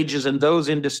wages in those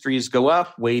industries go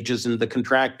up, wages in the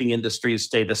contracting industries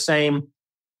stay the same.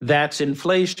 That's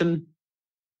inflation.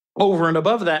 Over and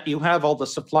above that, you have all the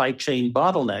supply chain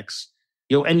bottlenecks,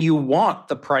 and you want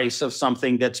the price of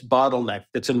something that's bottlenecked,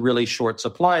 that's in really short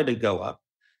supply to go up.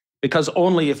 Because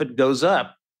only if it goes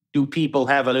up do people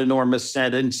have an enormous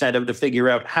incentive to figure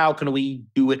out how can we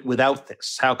do it without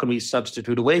this? How can we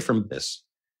substitute away from this?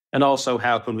 And also,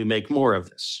 how can we make more of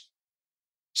this?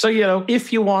 So,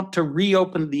 if you want to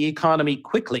reopen the economy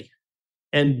quickly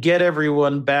and get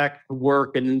everyone back to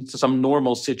work and into some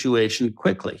normal situation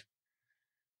quickly,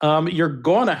 you're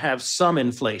going to have some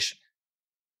inflation.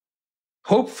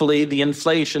 Hopefully, the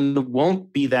inflation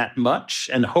won't be that much,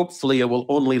 and hopefully it will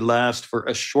only last for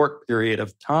a short period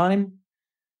of time.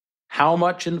 How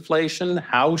much inflation?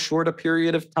 How short a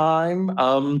period of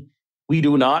time? We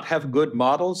do not have good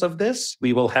models of this.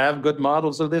 We will have good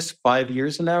models of this 5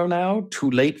 years from now.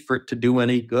 Too late for it to do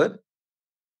any good.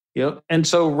 And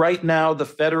so right now, the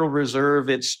Federal Reserve,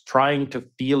 it's trying to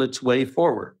feel its way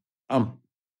forward.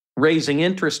 Raising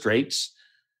interest rates,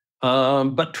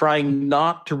 but trying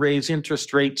not to raise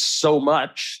interest rates so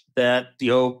much that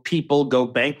people go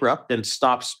bankrupt and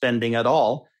stop spending at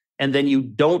all, and then you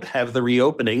don't have the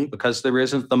reopening because there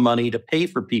isn't the money to pay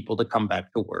for people to come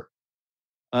back to work.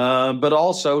 But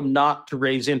also not to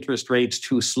raise interest rates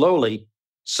too slowly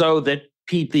so that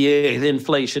the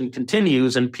inflation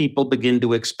continues and people begin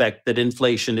to expect that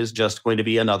inflation is just going to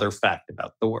be another fact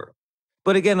about the world.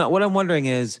 But again, what I'm wondering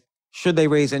is, should they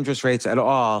raise interest rates at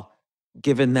all,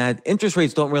 given that interest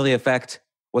rates don't really affect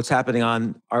what's happening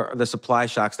on the supply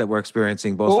shocks that we're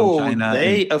experiencing both from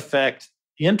China?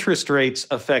 Interest rates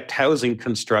affect housing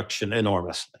construction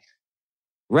enormously.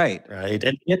 Right.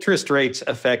 And interest rates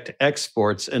affect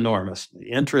exports enormously.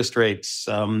 Interest rates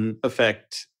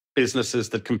affect businesses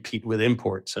that compete with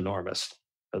imports enormously.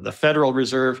 The Federal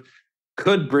Reserve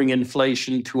could bring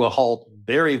inflation to a halt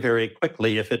very, very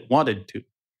quickly if it wanted to.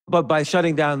 But by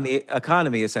shutting down the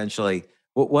economy, essentially,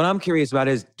 what I'm curious about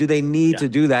is, do they need to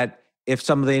do that if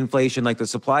some of the inflation, like the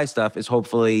supply stuff, is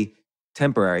hopefully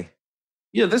temporary?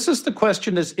 Yeah, this is the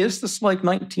question is this like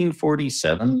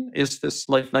 1947? Is this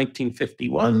like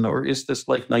 1951? Or is this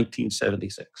like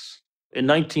 1976? In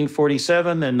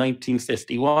 1947 and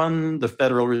 1951, the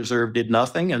Federal Reserve did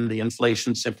nothing and the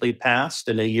inflation simply passed.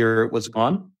 In a year, it was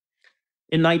gone.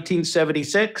 In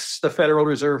 1976, the Federal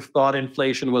Reserve thought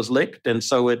inflation was licked, and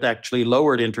so it actually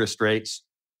lowered interest rates.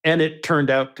 And it turned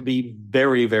out to be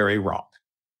very, very wrong.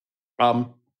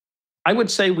 I would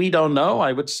say we don't know.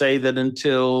 I would say that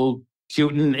until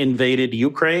Putin invaded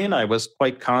Ukraine, I was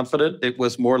quite confident it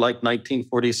was more like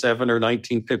 1947 or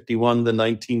 1951 than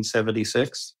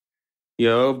 1976.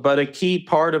 But a key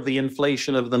part of the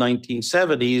inflation of the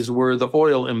 1970s were the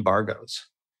oil embargoes.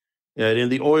 In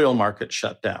the oil market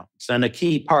shutdowns. And a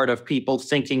key part of people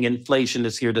thinking inflation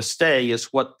is here to stay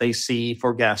is what they see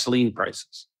for gasoline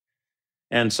prices.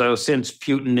 And so since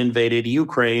Putin invaded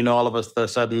Ukraine, all of a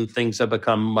sudden things have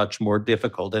become much more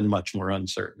difficult and much more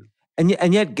uncertain.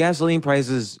 And yet gasoline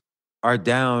prices are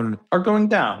down. Are going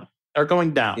down.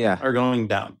 Yeah. Are going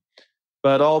down.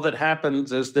 But all that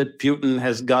happens is that Putin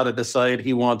has got to decide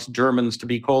he wants Germans to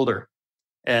be colder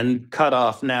and cut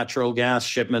off natural gas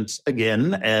shipments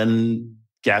again, and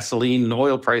gasoline and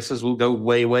oil prices will go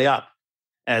way, way up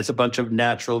as a bunch of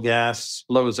natural gas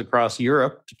flows across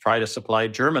Europe to try to supply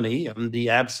Germany. And the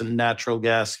absent natural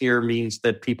gas here means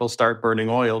that people start burning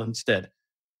oil instead.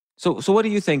 So what do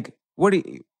you think?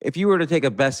 If you were to take a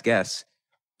best guess,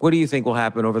 what do you think will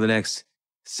happen over the next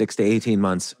 6 to 18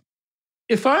 months?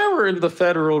 If I were in the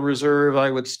Federal Reserve,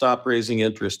 I would stop raising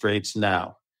interest rates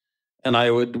now. And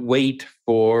I would wait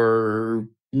for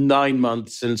 9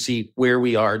 months and see where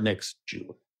we are next June.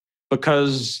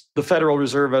 Because the Federal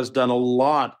Reserve has done a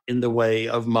lot in the way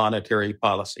of monetary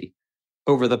policy.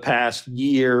 Over the past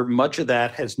year, much of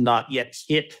that has not yet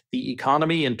hit the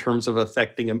economy in terms of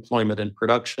affecting employment and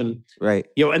production. Right.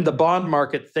 And the bond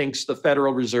market thinks the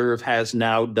Federal Reserve has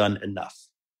now done enough.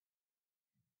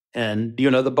 And,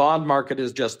 the bond market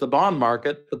is just the bond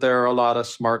market, but there are a lot of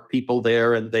smart people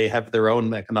there and they have their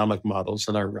own economic models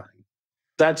and are running.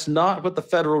 That's not what the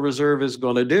Federal Reserve is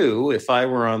going to do. If I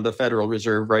were on the Federal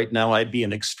Reserve right now, I'd be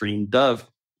an extreme dove.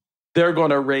 They're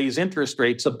going to raise interest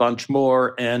rates a bunch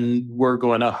more, and we're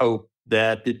going to hope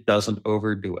that it doesn't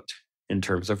overdo it in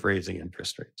terms of raising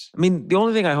interest rates. I mean, the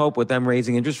only thing I hope with them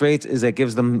raising interest rates is it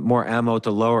gives them more ammo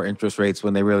to lower interest rates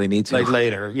when they really need to. Like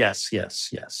later. Yes.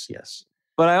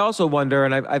 But I also wonder,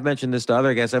 and I've mentioned this to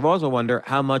other guests, I've also wondered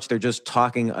how much they're just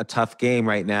talking a tough game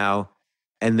right now,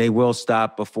 and they will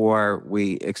stop before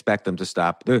we expect them to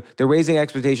stop. They're raising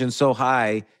expectations so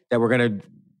high that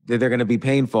they're gonna be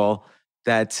painful,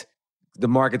 that the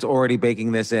market's already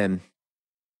baking this in.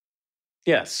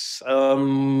 Yes,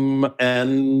 and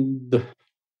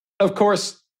of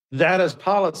course, that as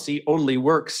policy only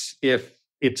works if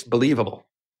it's believable,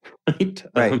 right?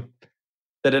 Right.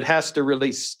 That it has to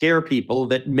really scare people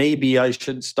that maybe I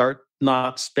should start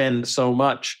not spend so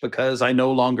much because I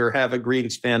no longer have a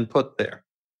Greenspan put there.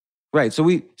 Right. So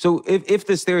if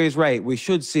this theory is right, we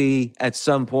should see at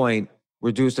some point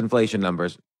reduced inflation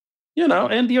numbers.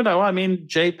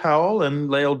 Jay Powell and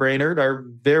Lael Brainerd are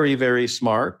very, very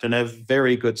smart and have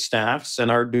very good staffs and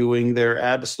are doing their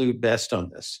absolute best on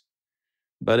this.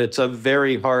 But it's a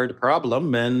very hard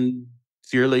problem, and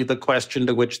clearly the question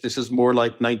to which this is more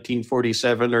like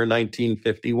 1947 or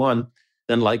 1951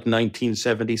 than like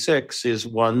 1976 is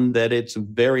one that it's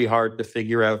very hard to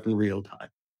figure out in real time.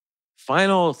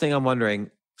 Final thing I'm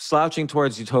wondering, Slouching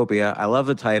Towards Utopia, I love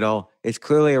the title. It's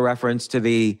clearly a reference to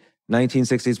the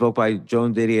 1960s book by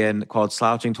Joan Didion called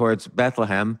Slouching Towards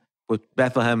Bethlehem, with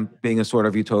Bethlehem being a sort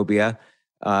of utopia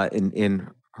in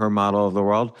her model of the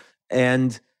world.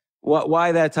 And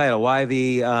why that title? Why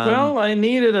the... Well, I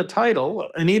needed a title.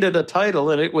 And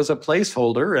it was a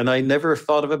placeholder, and I never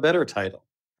thought of a better title.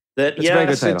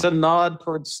 It's a nod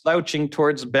towards Slouching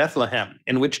Towards Bethlehem,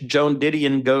 in which Joan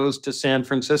Didion goes to San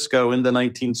Francisco in the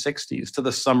 1960s, to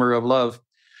the Summer of Love,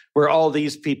 where all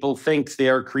these people think they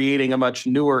are creating a much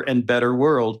newer and better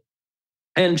world.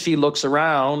 And she looks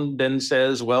around and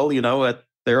says, well,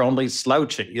 they're only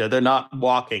slouching. They're not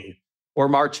walking or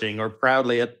marching or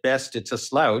proudly. At best, it's a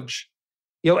slouch.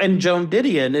 And Joan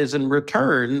Didion is in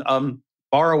return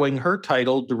borrowing her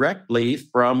title directly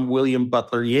from William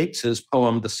Butler Yeats's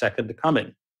poem, The Second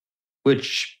Coming,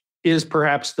 which is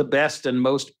perhaps the best and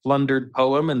most plundered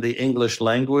poem in the English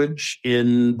language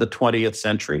in the 20th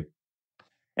century.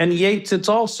 And Yates, it's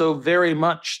also very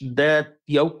much that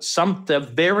the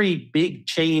very big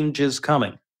change is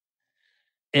coming.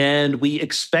 And we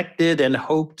expected and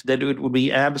hoped that it would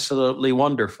be absolutely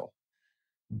wonderful.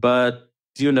 But,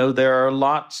 there are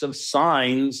lots of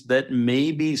signs that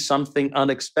maybe something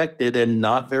unexpected and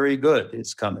not very good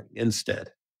is coming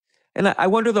instead. And I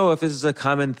wonder, though, if this is a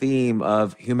common theme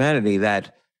of humanity,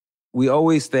 that we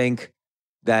always think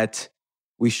that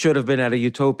we should have been at a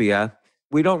utopia.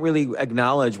 We don't really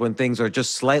acknowledge when things are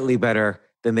just slightly better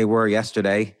than they were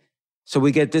yesterday. So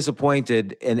we get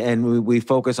disappointed and we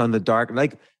focus on the dark.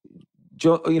 Like,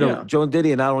 Joan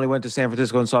Didion not only went to San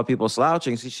Francisco and saw people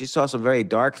slouching, she saw some very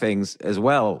dark things as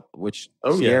well, which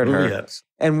scared her. Yes.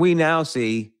 And we now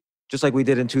see, just like we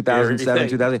did in 2007,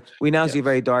 2000, we now see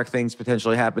very dark things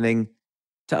potentially happening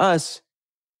to us.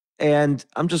 And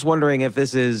I'm just wondering if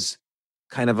this is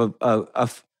kind of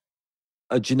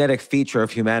a genetic feature of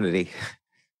humanity.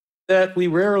 That we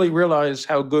rarely realize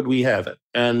how good we have it.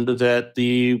 And that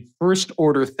the first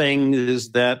order thing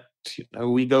is that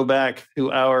we go back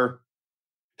to our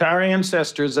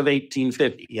ancestors of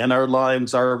 1850, and our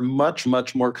lives are much,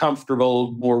 much more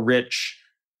comfortable, more rich,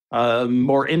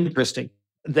 more interesting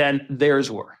than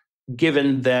theirs were,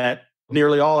 given that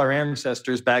nearly all our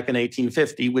ancestors back in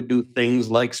 1850 would do things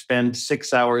like spend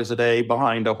 6 hours a day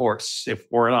behind a horse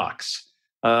or an ox,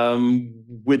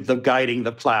 with guiding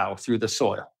the plow through the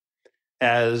soil,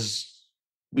 as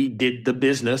we did the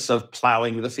business of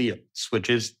plowing the fields, which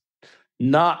is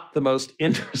not the most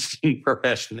interesting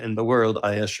profession in the world,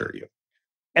 I assure you.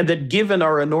 And that given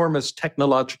our enormous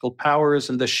technological powers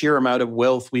and the sheer amount of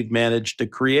wealth we've managed to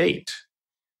create,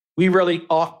 we really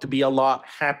ought to be a lot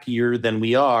happier than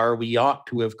we are. We ought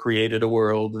to have created a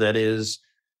world that is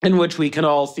in which we can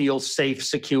all feel safe,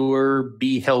 secure,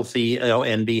 be healthy,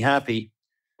 and be happy.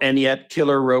 And yet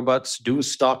killer robots do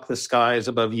stalk the skies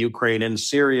above Ukraine and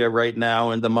Syria right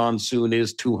now, and the monsoon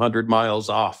is 200 miles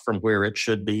off from where it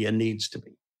should be and needs to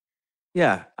be.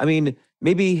 Yeah. I mean,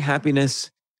 maybe happiness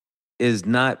is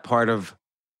not part of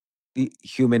the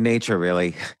human nature,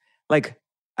 really. Like,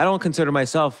 I don't consider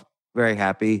myself very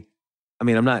happy. I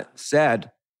mean, I'm not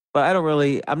sad, but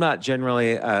I'm not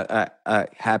generally a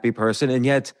happy person. And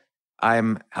yet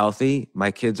I'm healthy.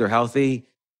 My kids are healthy.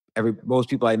 Most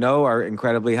people I know are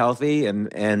incredibly healthy,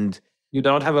 and you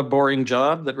don't have a boring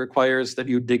job that requires that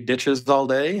you dig ditches all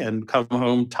day and come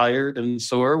home tired and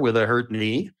sore with a hurt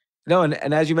knee. No,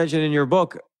 and as you mentioned in your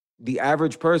book, the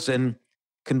average person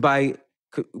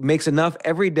makes enough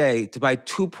every day to buy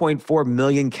 2.4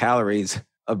 million calories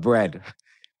of bread,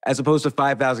 as opposed to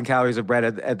 5,000 calories of bread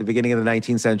at the beginning of the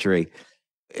 19th century.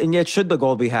 And yet, should the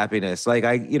goal be happiness? Like,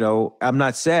 I'm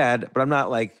not sad, but I'm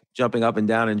not like jumping up and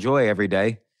down in joy every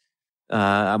day.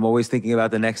 I'm always thinking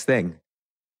about the next thing.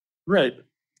 Right.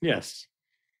 Yes.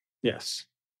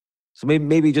 So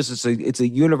maybe just it's a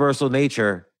universal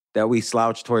nature that we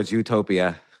slouch towards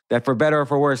utopia. That for better or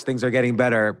for worse, things are getting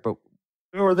better.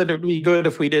 Or that it would be good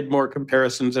if we did more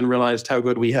comparisons and realized how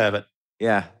good we have it.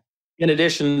 Yeah. In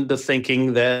addition to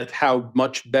thinking that how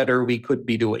much better we could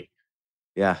be doing.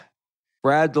 Yeah.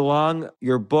 Brad DeLong,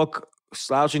 your book,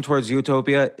 Slouching Towards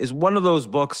Utopia, is one of those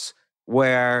books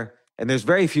where, and there's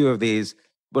very few of these,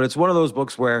 but it's one of those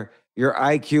books where your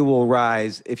IQ will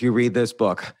rise if you read this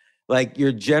book. Like,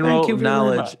 your general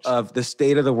knowledge of the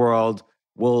state of the world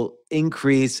will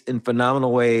increase in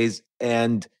phenomenal ways.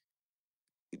 And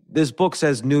this book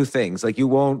says new things. Like, you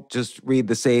won't just read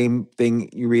the same thing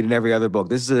you read in every other book.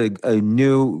 This is a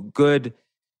new, good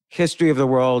history of the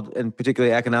world, and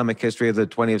particularly economic history of the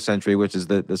 20th century, which is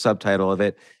the subtitle of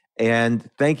it. And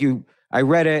thank you. I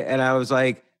read it and I was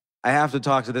like, I have to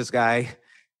talk to this guy.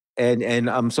 And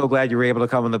I'm so glad you were able to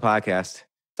come on the podcast.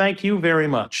 Thank you very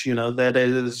much. That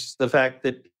is the fact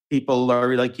that people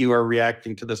are like you are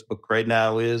reacting to this book right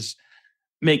now is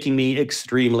making me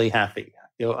extremely happy.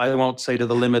 I won't say to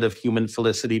the limit of human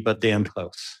felicity, but damn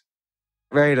close.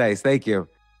 Very nice. Thank you.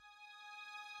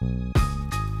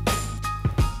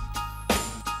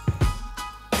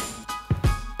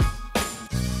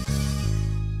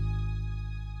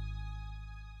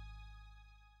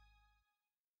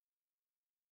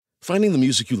 Finding the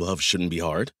music you love shouldn't be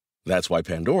hard. That's why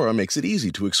Pandora makes it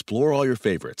easy to explore all your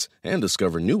favorites and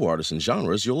discover new artists and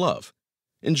genres you'll love.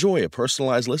 Enjoy a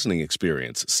personalized listening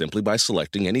experience simply by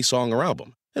selecting any song or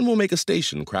album, and we'll make a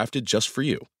station crafted just for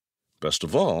you. Best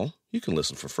of all, you can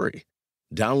listen for free.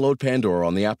 Download Pandora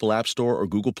on the Apple App Store or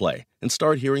Google Play and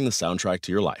start hearing the soundtrack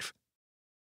to your life.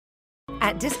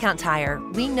 At Discount Tire,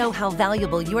 we know how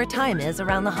valuable your time is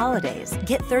around the holidays.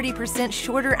 Get 30%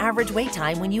 shorter average wait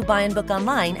time when you buy and book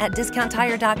online at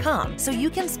discounttire.com, so you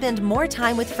can spend more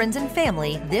time with friends and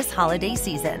family this holiday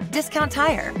season. Discount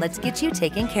Tire, let's get you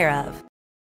taken care of.